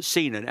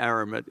seen an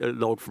error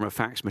log from a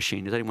fax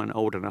machine? Is anyone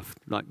old enough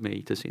like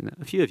me to see that?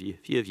 A few of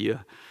you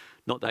are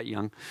not that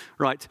young,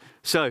 right?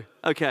 So,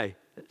 okay.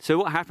 So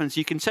what happens?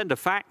 You can send a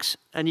fax,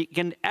 and you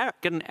can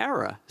get an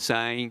error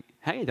saying,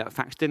 "Hey, that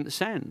fax didn't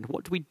send."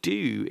 What do we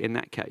do in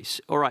that case?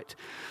 All right.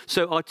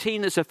 So our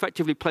team is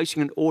effectively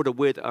placing an order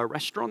with a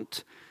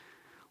restaurant.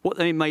 What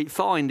they may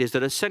find is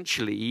that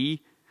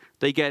essentially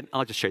they get.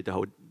 I'll just show you the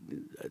whole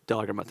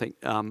diagram, I think,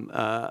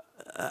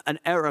 an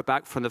error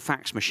back from the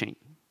fax machine.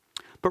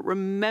 But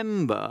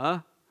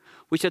remember,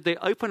 we said they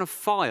open a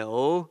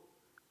file,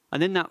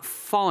 and in that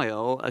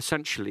file,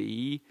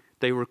 essentially,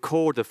 they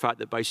record the fact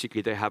that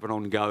basically they have an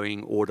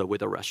ongoing order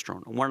with a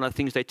restaurant. And one of the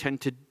things they tend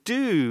to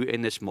do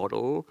in this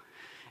model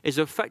is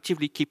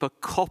effectively keep a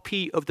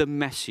copy of the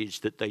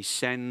message that they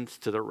send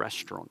to the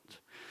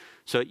restaurant.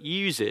 So it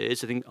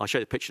uses, I think I'll show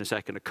you the picture in a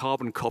second, a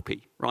carbon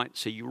copy, right?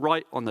 So you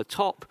write on the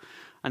top,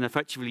 and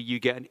effectively you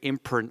get an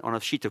imprint on a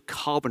sheet of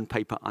carbon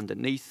paper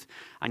underneath,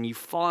 and you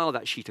file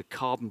that sheet of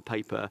carbon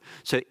paper.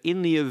 So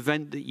in the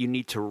event that you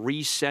need to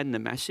resend the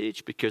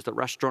message because the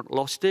restaurant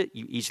lost it,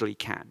 you easily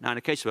can. Now, in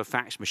the case of a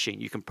fax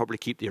machine, you can probably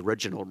keep the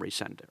original and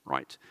resend it,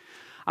 right?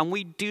 And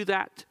we do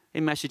that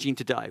in messaging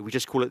today. We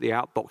just call it the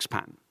outbox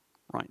pattern,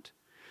 right?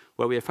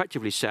 where we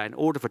effectively say, in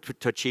order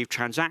to achieve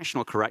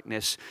transactional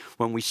correctness,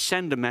 when we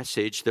send a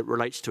message that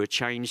relates to a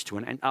change to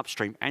an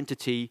upstream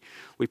entity,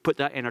 we put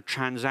that in a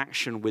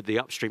transaction with the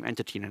upstream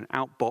entity in an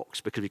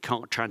outbox because we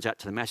can't transact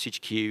to the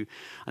message queue.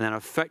 And then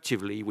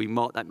effectively, we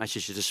mark that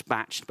message as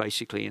dispatched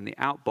basically in the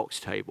outbox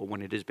table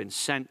when it has been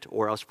sent,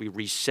 or else we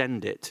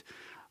resend it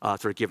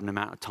after a given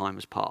amount of time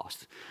has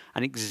passed.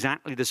 And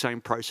exactly the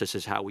same process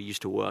as how we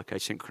used to work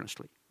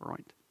asynchronously,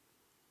 right?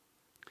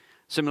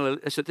 Similarly,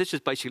 so this is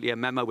basically a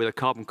memo with a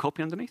carbon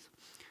copy underneath.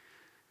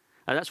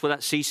 That's what that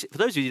CC, for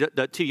those of you that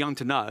are too young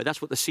to know,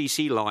 that's what the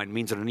CC line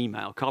means in an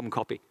email, carbon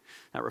copy.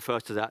 That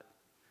refers to that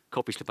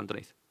copy slip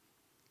underneath.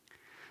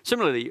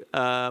 Similarly,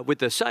 with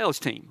the sales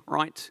team,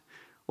 right?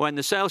 When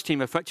the sales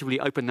team effectively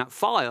open that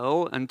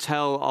file and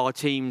tell our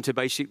team to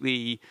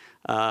basically,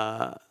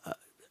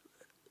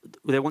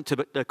 they want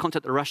to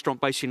contact the restaurant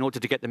basically in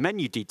order to get the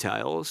menu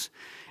details,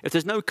 if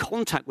there's no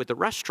contact with the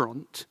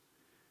restaurant,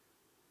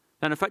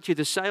 then effectively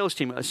the sales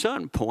team at a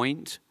certain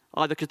point,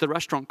 either because the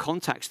restaurant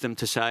contacts them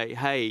to say,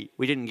 hey,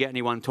 we didn't get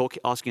anyone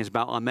asking us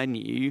about our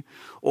menu,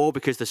 or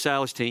because the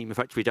sales team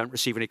effectively don't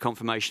receive any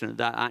confirmation that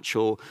that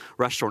actual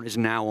restaurant is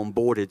now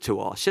onboarded to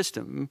our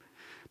system,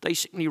 they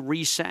simply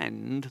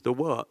resend the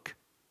work.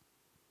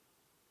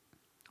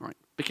 Right?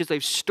 Because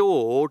they've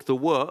stored the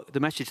work, the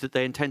message that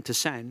they intend to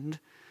send.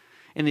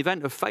 In the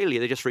event of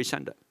failure, they just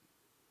resend it.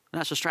 And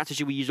that's a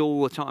strategy we use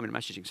all the time in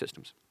messaging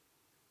systems.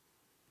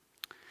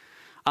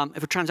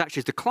 If a transaction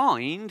is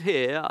declined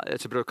here,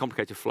 it's a bit of a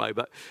complicated flow,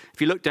 but if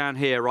you look down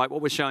here, right,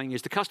 what we're showing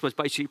is the customer's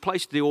basically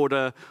placed the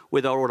order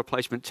with our order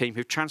placement team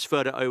who've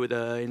transferred it over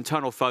the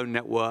internal phone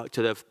network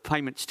to the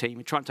payments team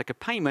who try and take a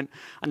payment,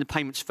 and the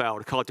payment's failed,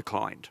 the card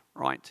declined,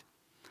 right?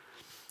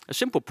 A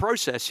simple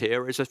process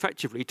here is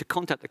effectively to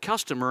contact the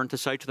customer and to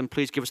say to them,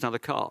 please give us another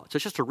card. So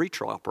it's just a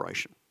retry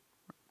operation.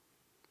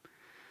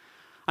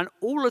 And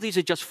all of these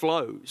are just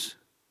flows,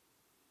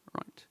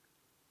 right?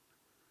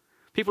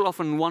 People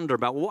often wonder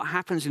about what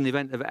happens in the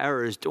event of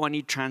errors. Do I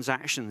need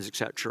transactions,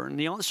 etc.? And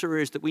the answer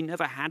is that we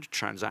never had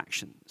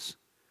transactions,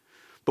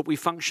 but we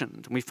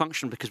functioned. And we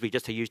functioned because we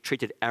just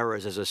treated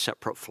errors as a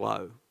separate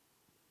flow.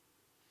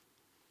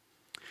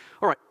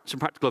 All right, some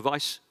practical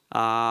advice.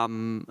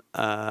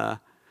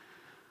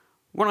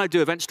 When I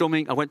do event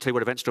storming, I won't tell you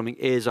what event storming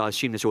is. I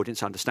assume this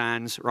audience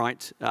understands,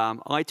 right?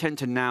 I tend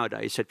to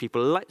nowadays say to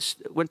people,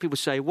 when people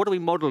say, what are we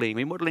modeling? Are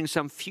we modeling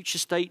some future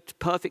state,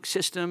 perfect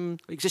system,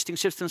 existing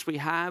systems we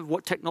have?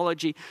 What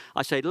technology?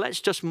 I say,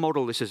 let's just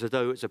model this as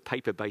though it's a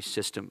paper-based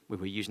system we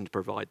were using to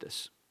provide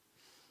this.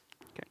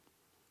 Okay.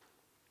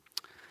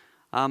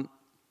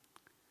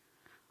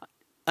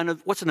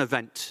 And what's an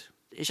event?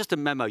 It's just a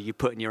memo you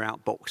put in your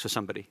outbox for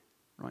somebody,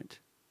 right?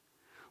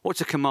 What's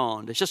a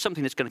command? It's just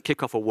something that's going to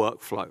kick off a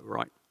workflow,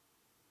 right?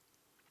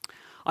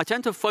 I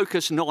tend to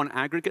focus not on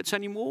aggregates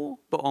anymore,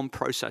 but on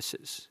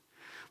processes.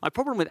 My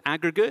problem with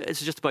aggregate is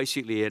just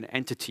basically an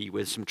entity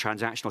with some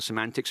transactional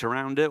semantics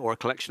around it, or a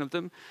collection of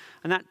them.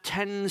 And that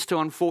tends to,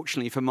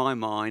 unfortunately, for my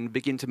mind,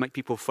 begin to make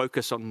people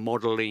focus on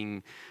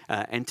modeling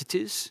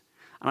entities.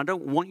 And I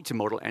don't want you to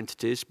model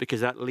entities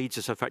because that leads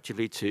us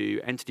effectively to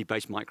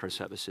entity-based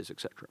microservices, et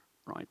cetera.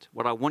 Right?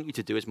 What I want you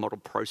to do is model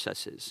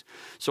processes.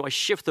 So I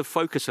shift the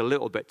focus a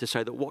little bit to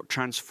say that what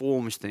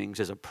transforms things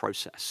is a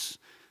process.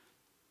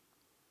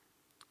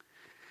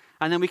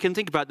 And then we can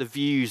think about the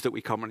views that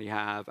we commonly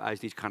have as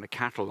these kind of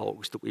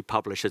catalogs that we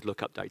publish as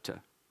lookup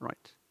data.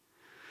 Right?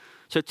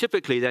 So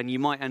typically then you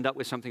might end up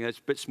with something that's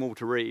a bit small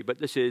to read, but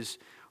this is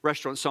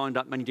restaurant signed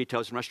up, menu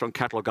details, and restaurant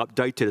catalog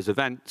updated as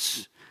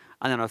events.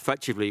 And then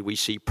effectively we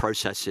see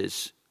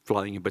processes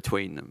flowing in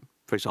between them.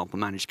 For example,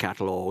 managed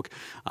catalog,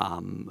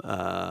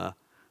 order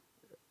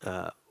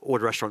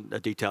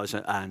restaurant details,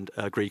 and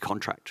agree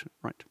contract,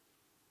 right?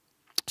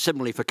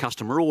 Similarly, for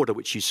customer order,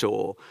 which you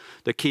saw,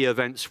 the key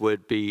events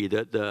would be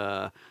that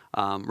the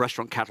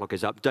restaurant catalog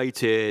is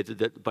updated,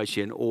 that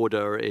basically an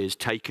order is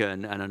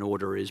taken, and an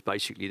order is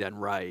basically then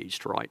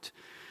raised, right?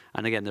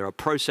 And again, there are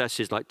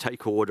processes like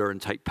take order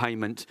and take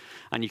payment,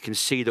 and you can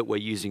see that we're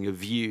using a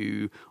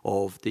view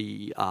of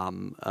the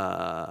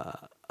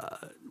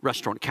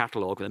restaurant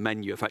catalog, the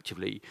menu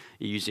effectively,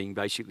 using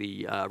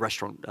basically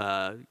restaurant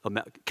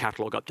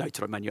catalog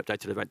updated or menu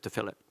updated event to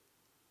fill it.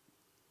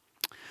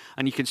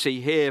 And you can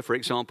see here, for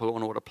example,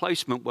 on order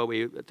placement,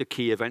 where the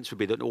key events would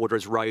be that an order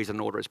is raised and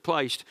an order is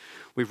placed.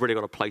 We've really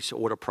got a place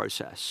order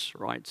process,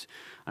 right?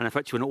 And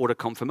effectively, an order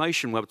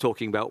confirmation, where we're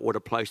talking about order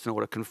placed and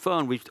order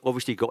confirmed, we've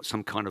obviously got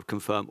some kind of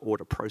confirm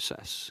order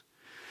process.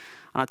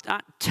 And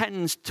that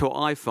tends to,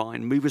 I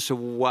find, move us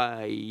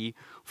away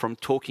from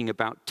talking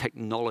about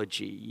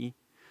technology,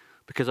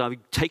 because I've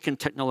taken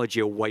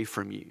technology away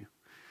from you.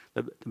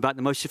 About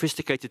the most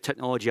sophisticated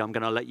technology I'm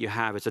going to let you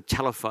have is a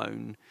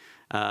telephone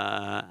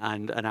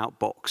and an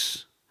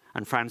outbox,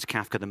 and Franz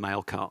Kafka the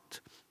mail cart.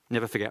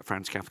 Never forget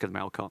Franz Kafka the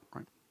mail cart,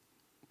 right?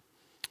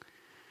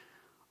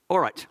 All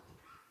right.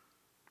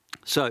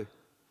 So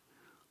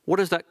what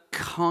does that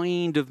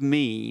kind of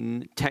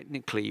mean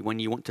technically when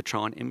you want to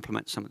try and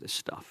implement some of this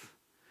stuff?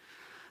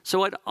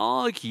 So I'd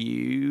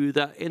argue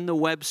that in the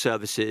web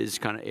services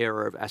kind of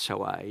era of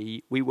SOA,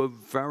 we were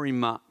very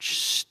much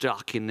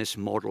stuck in this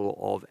model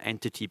of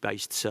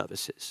entity-based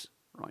services,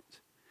 right?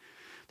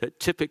 That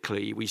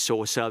typically we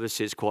saw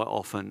services quite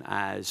often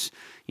as,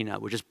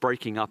 we're just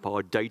breaking up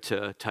our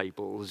data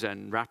tables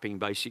and wrapping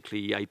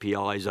basically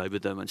APIs over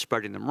them and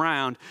spreading them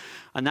around.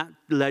 And that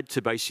led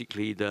to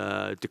basically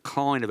the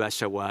decline of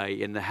SOA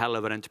in the hell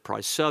of an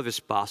enterprise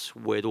service bus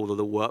with all of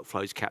the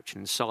workflows captured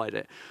inside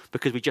it,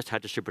 because we just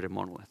had distributed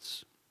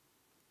monoliths.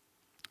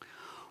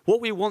 What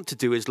we want to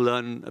do is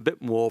learn a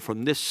bit more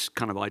from this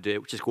kind of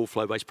idea, which is called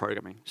flow-based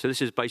programming. So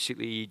this is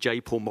basically J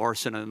Paul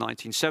Morrison in the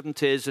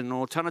 1970s, an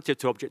alternative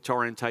to object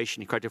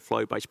orientation. He created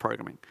flow-based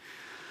programming.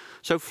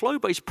 So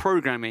flow-based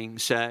programming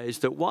says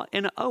that what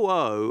in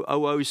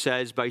OO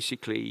says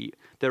basically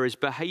there is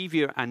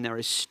behavior and there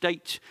is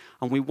state,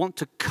 and we want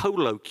to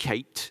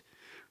co-locate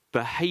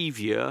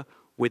behavior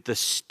with the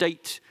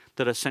state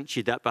that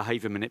essentially that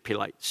behavior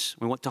manipulates.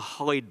 We want to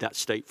hide that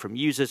state from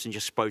users and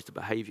just expose the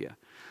behavior.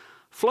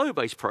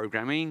 Flow-based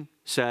programming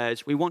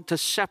says we want to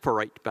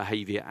separate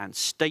behavior and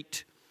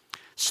state.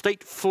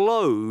 State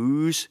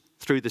flows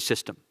through the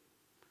system.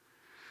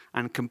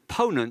 And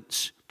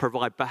components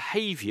provide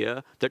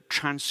behavior that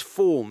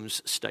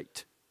transforms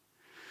state.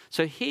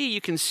 So here you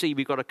can see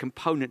we've got a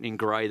component in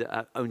gray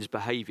that owns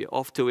behavior.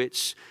 Off to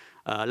its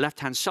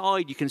left-hand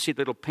side, you can see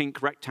the little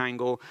pink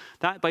rectangle.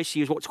 That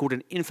basically is what's called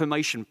an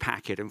information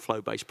packet in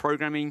flow-based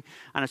programming,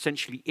 and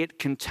essentially it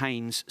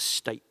contains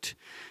state.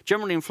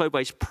 Generally in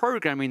flow-based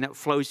programming, that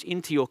flows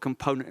into your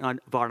component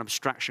via an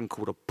abstraction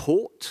called a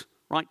port,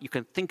 right? You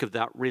can think of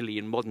that really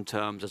in modern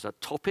terms as a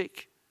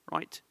topic,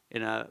 right?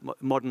 In a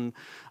modern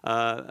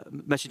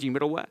messaging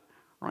middleware,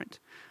 right?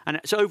 And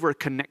it's over a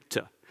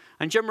connector.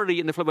 And generally,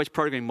 in the flow-based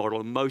programming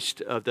model,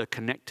 most of the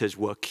connectors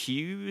were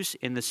queues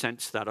in the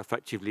sense that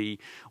effectively,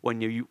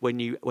 when you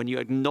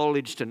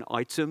acknowledged an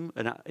item,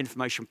 an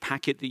information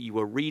packet that you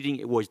were reading,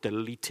 it was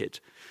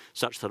deleted,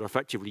 such that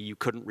effectively you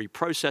couldn't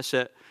reprocess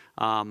it.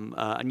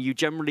 And you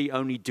generally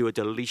only do a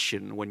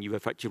deletion when you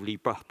effectively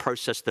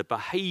process the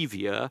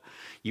behavior.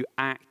 You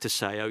act to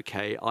say,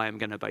 OK, I am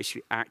going to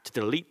basically act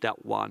to delete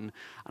that one,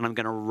 and I'm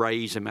going to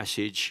raise a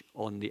message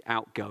on the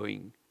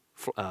outgoing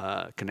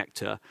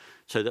connector,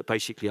 so that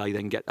basically I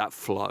then get that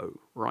flow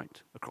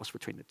right across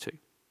between the two.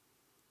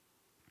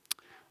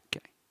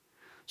 Okay,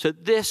 so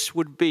this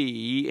would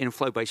be, in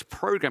flow-based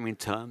programming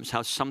terms,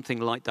 how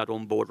something like that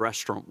onboard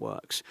restaurant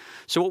works.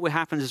 So what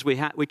happens is we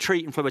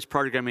treat, in flow-based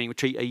programming, we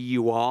treat a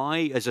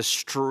UI as a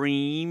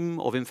stream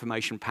of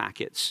information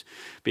packets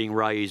being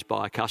raised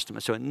by a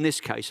customer. So in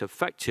this case,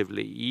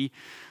 effectively,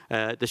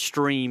 the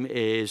stream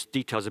is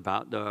details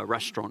about the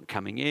restaurant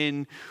coming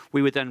in.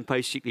 We would then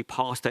basically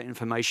pass that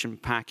information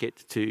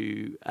packet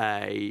to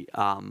a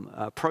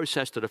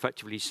process that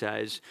effectively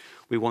says,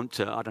 we want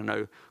to, I don't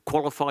know,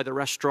 qualify the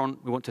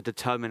restaurant. We want to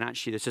determine,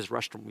 actually, this is a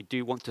restaurant we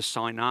do want to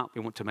sign up. We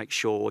want to make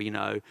sure,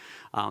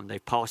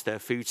 they've passed their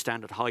food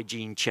standard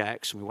hygiene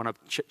checks. And we want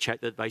to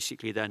check that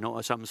basically they're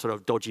not some sort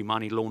of dodgy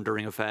money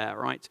laundering affair,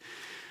 right?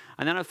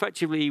 And then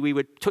effectively, we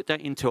would put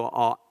that into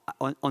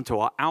onto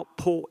our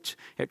output.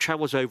 It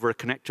travels over a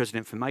connector as an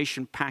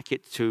information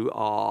packet to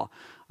our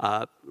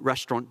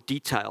restaurant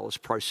details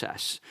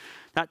process.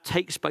 That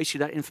takes basically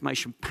that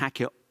information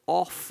packet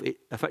off it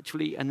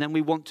effectively, and then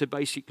we want to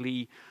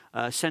basically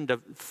send a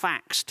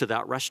fax to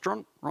that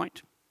restaurant,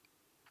 right?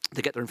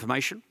 To get their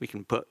information, we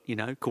can put,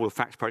 call a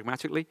fax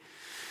programmatically.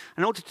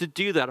 In order to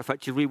do that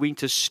effectively, we need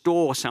to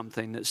store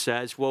something that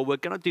says, well, we're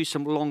going to do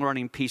some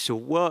long-running piece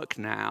of work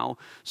now,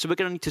 so we're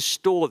going to need to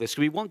store this.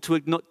 We want to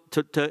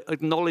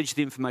acknowledge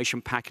the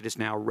information packet is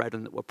now read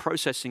and that we're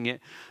processing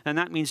it, and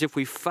that means if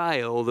we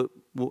fail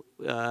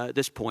at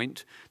this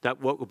point,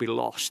 that work will be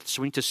lost.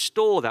 So we need to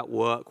store that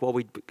work while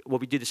we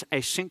do this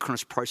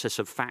asynchronous process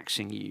of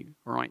faxing you,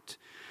 right?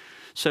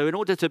 So in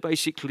order to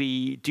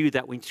basically do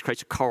that, we need to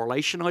create a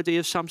correlation ID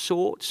of some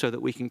sort so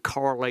that we can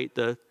correlate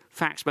the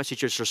fax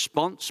message's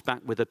response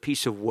back with a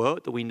piece of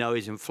work that we know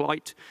is in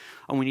flight,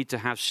 and we need to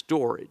have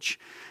storage.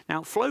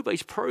 Now,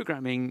 flow-based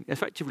programming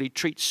effectively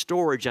treats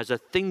storage as a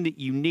thing that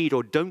you need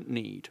or don't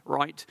need,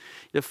 right?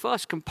 The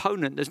first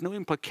component, there's no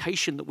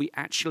implication that we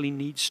actually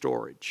need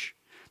storage.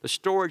 The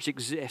storage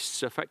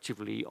exists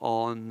effectively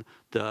on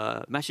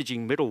the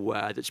messaging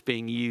middleware that's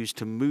being used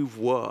to move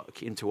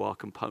work into our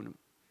component.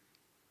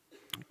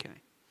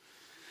 Okay.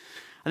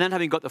 And then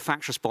having got the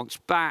fax response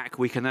back,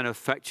 we can then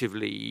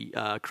effectively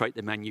create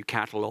the menu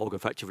catalog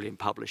effectively and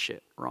publish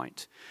it,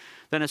 right?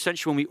 Then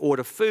essentially when we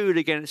order food,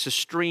 again, it's a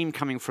stream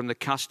coming from the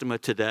customer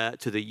to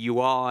the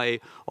UI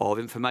of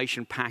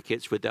information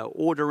packets with their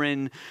order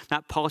in.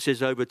 That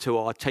passes over to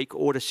our take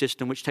order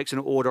system, which takes an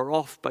order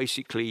off,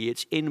 basically.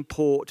 It's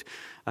import.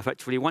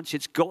 Effectively, once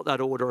it's got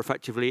that order,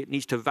 effectively, it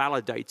needs to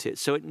validate it.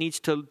 So it needs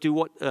to do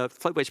what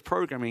flow-based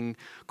programming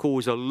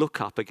calls a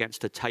lookup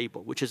against a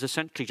table, which is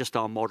essentially just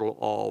our model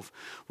of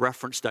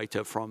reference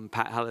data from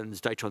Pat Helen's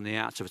data on the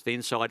out. So it's the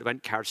inside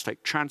event carriage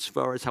state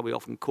transfer is how we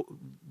often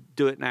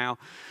do it now.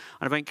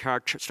 An event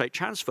carrier state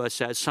transfer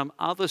says some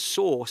other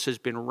source has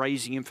been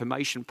raising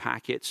information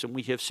packets, and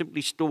we have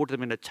simply stored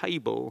them in a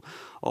table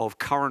of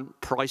current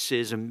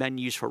prices and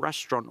menus for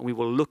restaurant, and we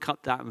will look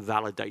up that and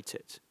validate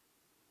it.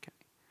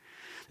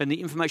 Then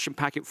the information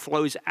packet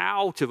flows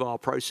out of our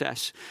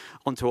process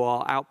onto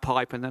our out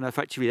pipe, and then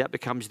effectively that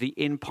becomes the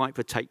in pipe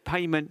for take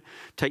payment.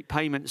 Take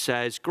payment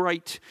says,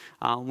 great,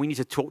 we need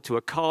to talk to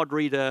a card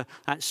reader.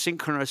 That's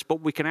synchronous. But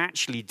what we can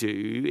actually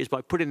do is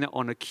by putting it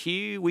on a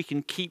queue, we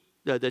can keep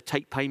the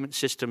take payment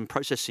system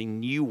processing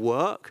new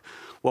work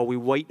while we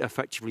wait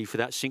effectively for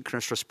that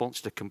synchronous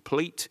response to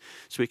complete.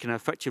 So we can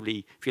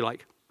effectively, if you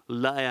like,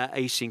 layer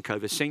async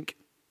over sync.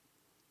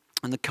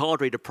 And the card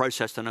reader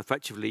process then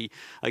effectively,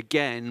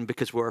 again,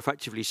 because we're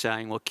effectively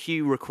saying, well,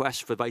 queue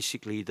request for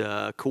basically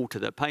the call to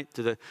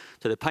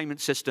the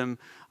payment system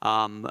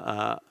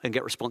and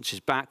get responses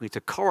back. We need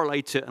to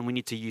correlate it, and we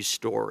need to use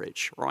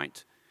storage,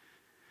 right?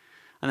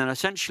 And then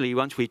essentially,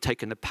 once we've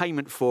taken the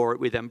payment for it,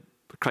 we then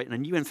create a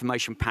new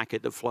information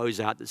packet that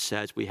flows out that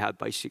says we have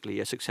basically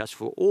a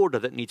successful order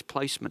that needs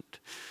placement.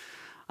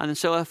 And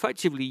so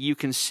effectively, you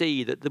can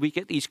see that we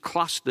get these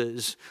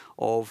clusters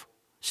of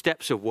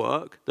steps of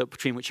work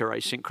between which are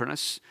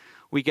asynchronous.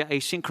 We get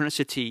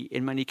asynchronicity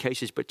in many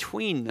cases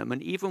between them,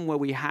 and even where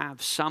we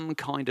have some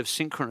kind of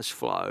synchronous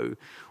flow,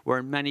 we're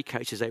in many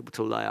cases able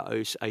to layer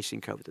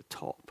async over the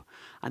top.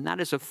 And that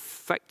is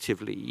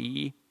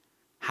effectively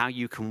how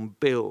you can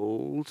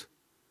build,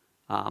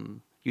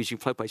 using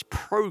flow-based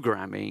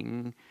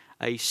programming,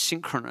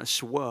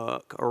 asynchronous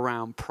work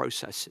around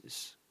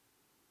processes.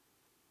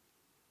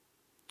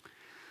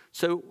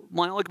 So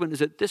my argument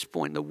is at this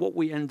point that what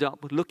we end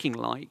up looking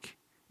like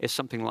is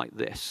something like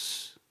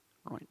this,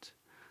 right?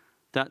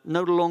 That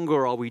no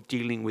longer are we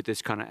dealing with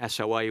this kind of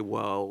SOA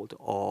world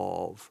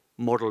of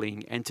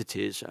modeling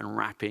entities and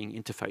wrapping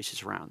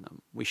interfaces around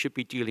them. We should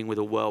be dealing with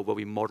a world where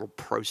we model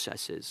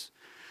processes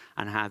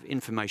and have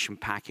information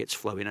packets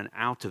flow in and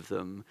out of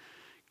them,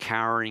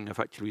 carrying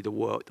effectively the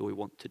work that we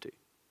want to do.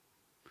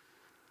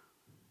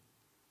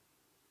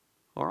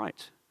 All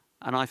right.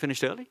 And I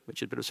finished early,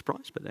 which is a bit of a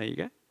surprise, but there you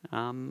go.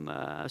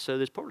 So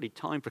there's probably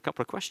time for a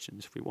couple of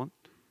questions if we want.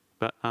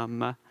 But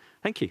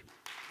thank you.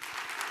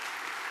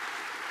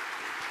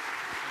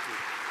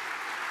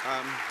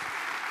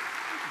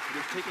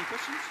 You're taking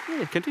questions?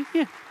 Yeah, can do.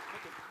 Yeah. Okay.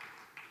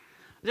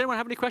 Does anyone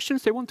have any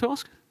questions they want to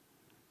ask?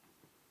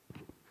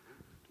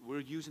 We're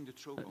using the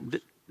throw box.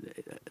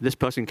 This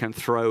person can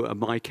throw a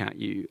mic at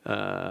you,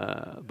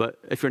 but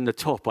if you're in the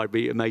top, I'd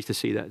be amazed to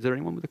see that. Is there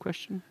anyone with a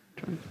question?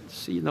 Try and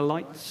see in the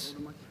lights.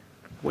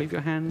 Wave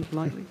your hand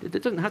lightly. It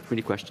doesn't have to be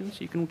any questions.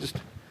 You can all just.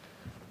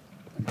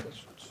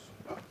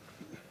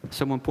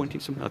 Someone pointing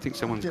something? I think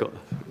someone's got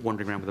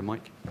wandering around with a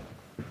mic.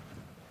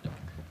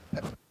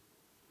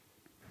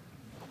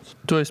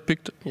 Do I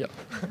speak to? Yeah.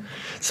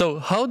 So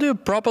how do you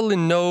properly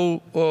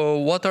know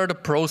what are the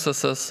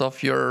processes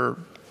of your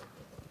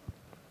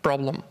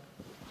problem?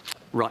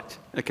 Right.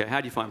 OK, how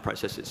do you find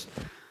processes?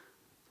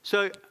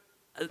 So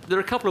there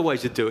are a couple of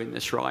ways of doing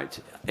this, right?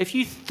 If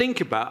you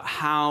think about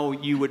how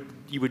you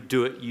would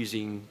do it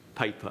using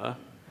paper,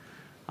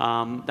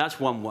 that's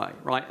one way,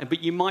 right?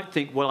 But you might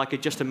think, well, I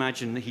could just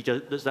imagine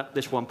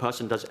this one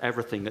person does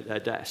everything at their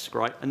desk,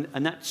 right?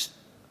 And that's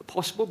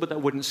possible, but that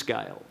wouldn't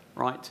scale,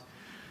 right?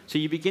 So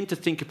you begin to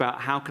think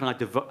about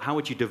how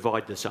would you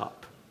divide this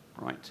up,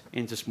 right,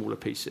 into smaller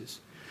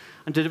pieces.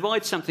 And to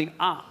divide something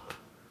up,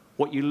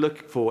 what you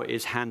look for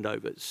is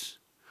handovers.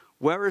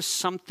 Where has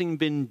something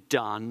been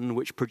done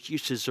which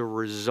produces a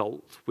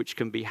result which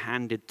can be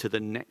handed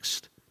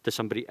to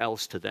somebody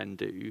else to then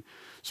do,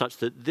 such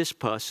that this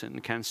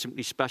person can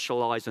simply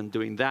specialize in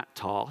doing that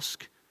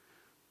task,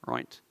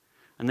 right?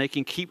 And they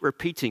can keep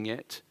repeating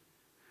it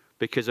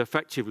because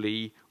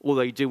effectively all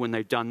they do when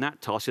they've done that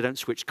task, they don't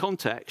switch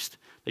context,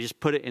 they just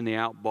put it in the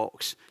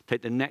outbox,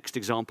 take the next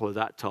example of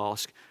that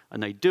task,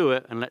 and they do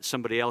it and let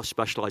somebody else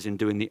specialize in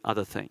doing the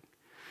other thing.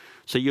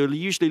 So you're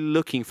usually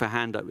looking for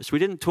handovers. We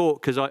didn't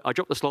talk, because I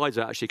dropped the slides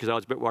out actually because I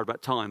was a bit worried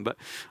about time, but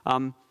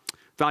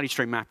value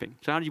stream mapping.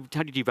 So how do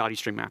you do value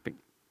stream mapping?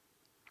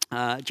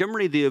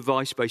 Generally, the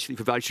advice basically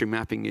for value stream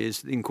mapping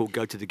is thing called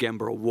go to the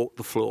Gemba or walk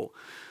the floor.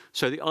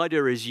 So the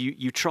idea is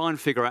you try and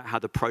figure out how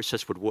the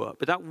process would work.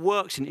 But that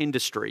works in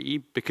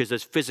industry because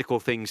there's physical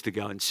things to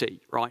go and see,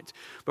 right?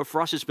 But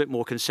for us, it's a bit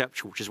more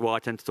conceptual, which is why I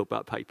tend to talk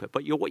about paper.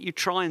 But what you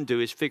try and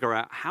do is figure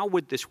out how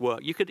would this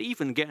work. You could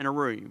even get in a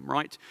room,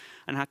 right,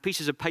 and have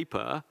pieces of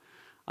paper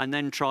and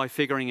then try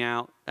figuring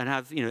out and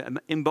have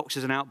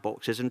inboxes and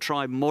outboxes and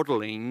try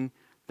modeling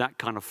that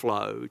kind of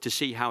flow to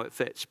see how it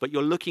fits. But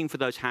you're looking for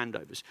those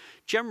handovers.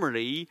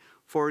 Generally,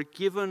 for a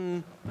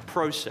given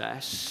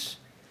process,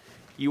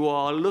 you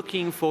are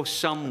looking for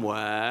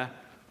somewhere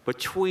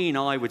between,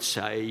 I would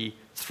say,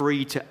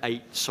 3 to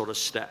 8 sort of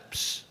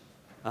steps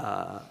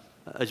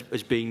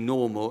as being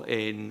normal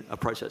in a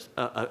process,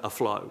 a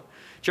flow.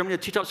 Generally,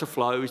 there are 2 types of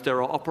flows.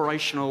 There are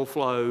operational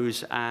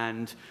flows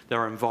and there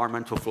are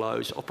environmental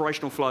flows.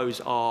 Operational flows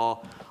are,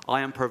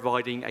 I am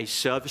providing a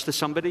service to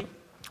somebody,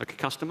 like a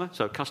customer.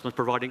 So customers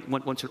providing,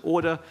 wants an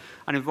order,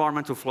 and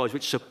environmental flows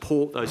which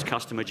support those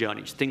customer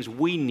journeys, things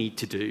we need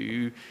to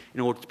do in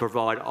order to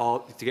provide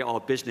to get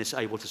our business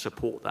able to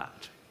support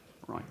that,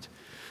 right?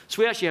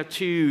 So we actually have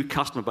two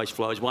customer-based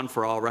flows, one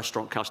for our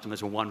restaurant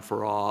customers and one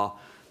for our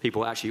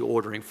people actually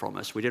ordering from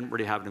us. We didn't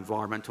really have an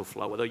environmental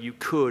flow, although you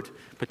could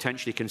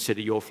potentially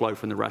consider your flow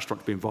from the restaurant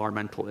to be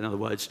environmental. In other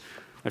words,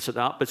 let's set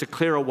that up. But the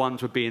clearer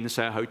ones would be in,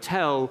 say, a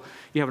hotel.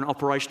 You have an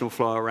operational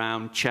flow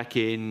around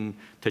check-in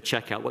to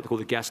check-out, what they call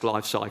the guest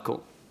life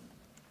cycle.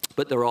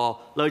 But there are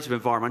loads of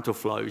environmental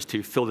flows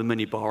to fill the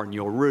minibar in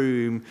your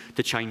room,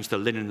 to change the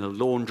linen in the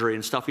laundry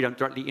and stuff you don't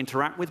directly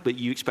interact with, but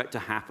you expect to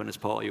happen as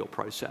part of your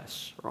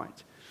process,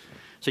 right?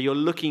 So you're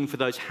looking for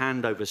those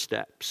handover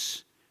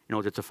steps in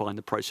order to find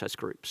the process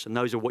groups. And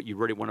those are what you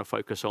really want to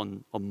focus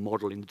on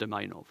modeling the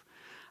domain of.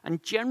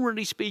 And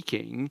generally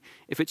speaking,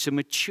 if it's a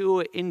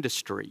mature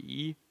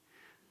industry,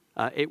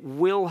 it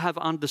will have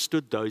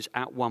understood those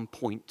at one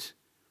point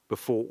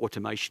before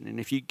automation. And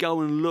if you go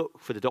and look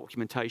for the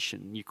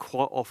documentation, you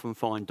quite often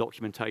find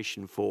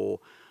documentation for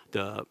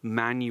the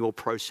manual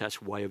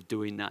process way of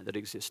doing that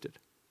existed.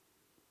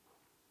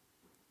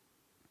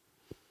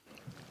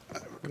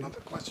 Another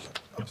question.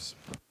 Oops.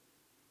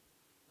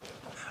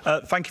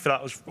 Thank you for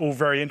that. It was all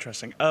very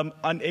interesting.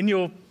 And in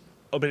your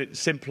a bit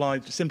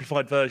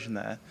simplified version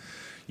there,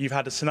 you've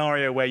had a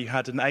scenario where you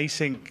had an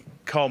async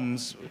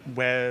comms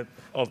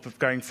of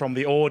going from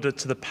the order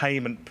to the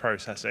payment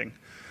processing,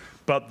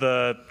 but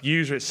the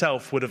user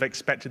itself would have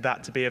expected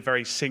that to be a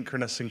very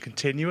synchronous and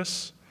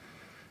continuous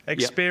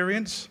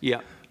experience.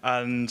 Yeah.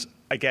 And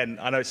again,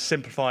 I know it's a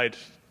simplified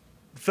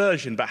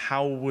version, but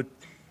how would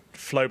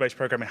flow-based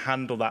programming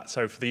handle that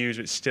so for the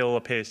user it still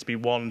appears to be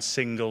one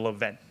single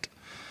event?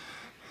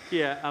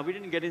 Yeah, we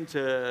didn't get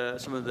into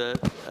some of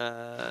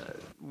the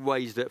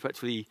ways that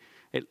effectively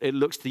it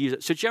looks to the user.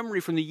 So generally,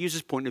 from the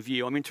user's point of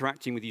view, I'm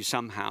interacting with you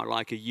somehow,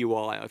 like a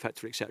UI,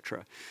 effectively,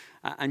 etc.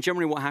 And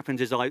generally, what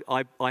happens is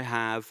I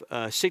have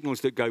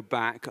signals that go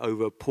back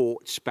over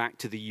ports back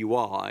to the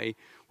UI,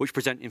 which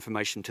present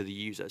information to the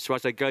user. So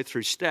as I go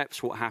through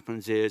steps, what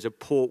happens is a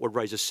port would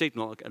raise a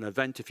signal, an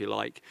event, if you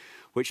like,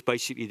 which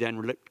basically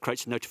then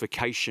creates a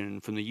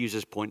notification from the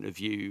user's point of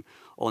view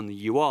on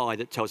the UI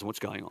that tells them what's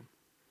going on.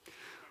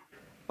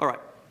 All right,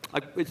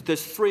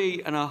 there's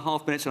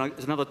 3.5 minutes, and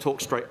there's another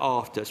talk straight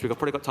after, so we've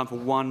probably got time for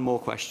one more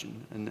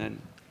question, and then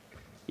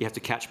you have to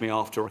catch me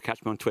after or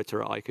catch me on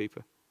Twitter at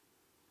iCooper.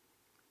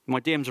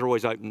 My DMs are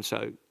always open,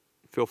 so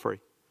feel free.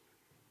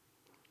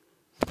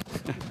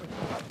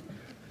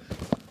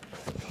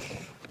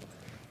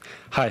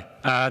 Hi,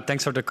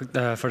 thanks for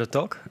the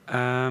talk.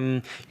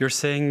 You're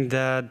saying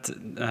that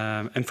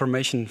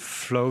information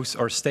flows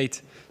or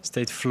state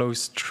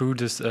flows through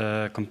this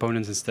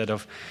components instead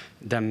of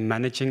them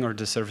managing or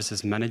the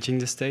services managing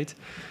the state.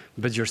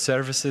 But your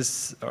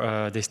services,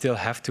 they still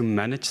have to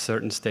manage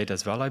certain state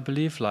as well, I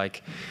believe,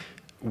 like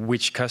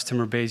which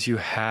customer base you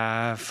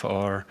have,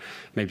 or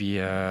maybe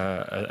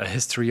a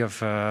history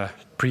of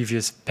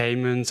previous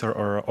payments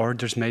or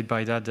orders made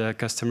by that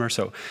customer.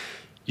 So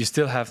you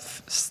still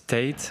have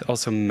state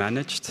also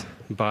managed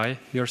by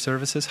your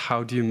services.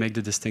 How do you make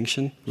the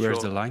distinction? Where's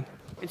the line?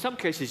 In some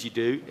cases, you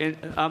do.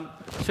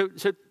 So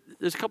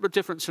there's a couple of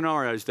different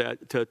scenarios there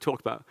to talk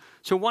about.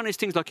 So one is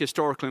things like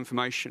historical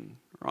information,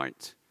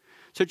 right?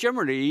 So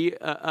generally,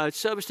 a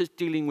service that's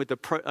dealing with a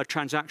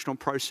transactional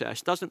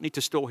process doesn't need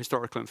to store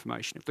historical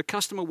information. If the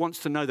customer wants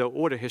to know their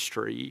order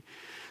history,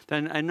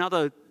 then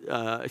another,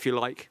 if you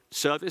like,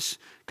 service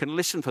can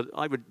listen for,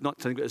 I would not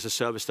think of it as a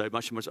service though,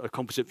 much as a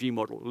composite view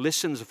model,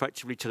 listens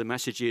effectively to the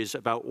messages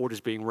about orders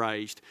being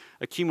raised,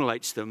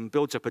 accumulates them,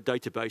 builds up a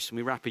database, and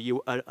we wrap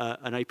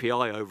an API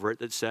over it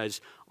that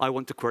says, I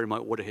want to query my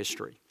order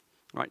history,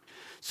 right?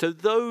 So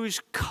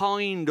those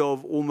kind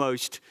of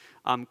almost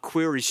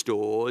query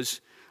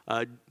stores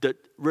that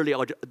really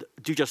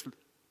do just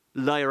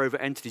layer over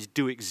entities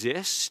do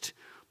exist,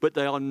 but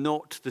they are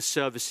not the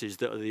services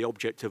that are the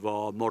object of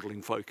our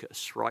modeling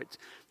focus, right?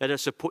 They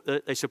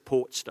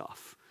support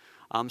stuff.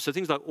 So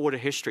things like order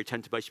history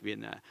tend to basically be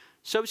in there.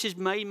 Services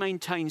may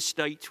maintain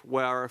state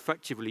where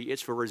effectively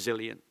it's for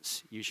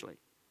resilience, usually,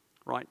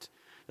 right?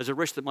 There's a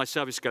risk that my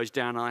service goes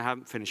down and I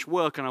haven't finished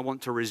work and I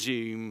want to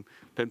resume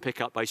and pick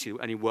up basically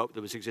any work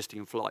that was existing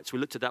in flight. So we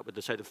looked at that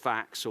with, say, the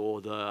fax or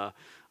the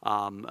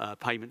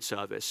payment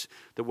service,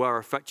 that where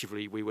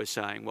effectively we were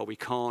saying, well, we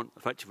can't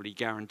effectively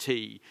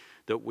guarantee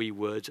that we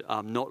would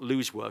not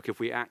lose work if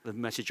we act the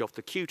message off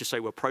the queue to say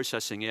we're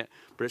processing it,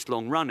 but it's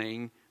long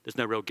running, there's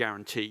no real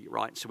guarantee,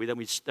 right? So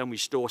then we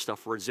store stuff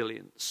for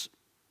resilience.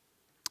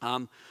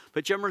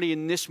 But generally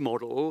in this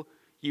model,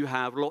 you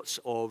have lots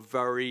of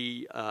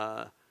very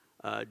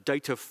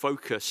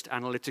data-focused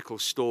analytical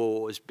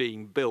stores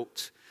being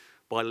built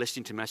by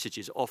listening to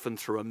messages, often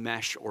through a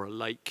mesh or a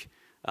lake,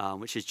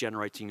 which is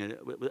generating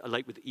a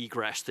lake with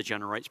egress to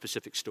generate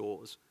specific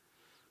stores.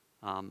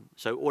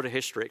 So order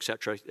history, et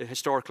cetera,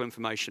 historical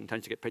information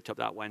tends to get picked up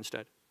that way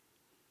instead.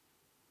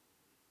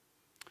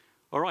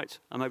 All right,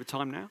 I'm over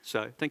time now,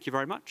 so thank you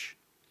very much.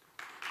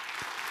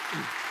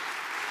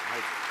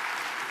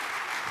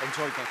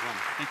 enjoyed that one.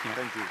 Thank you.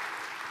 Thank you.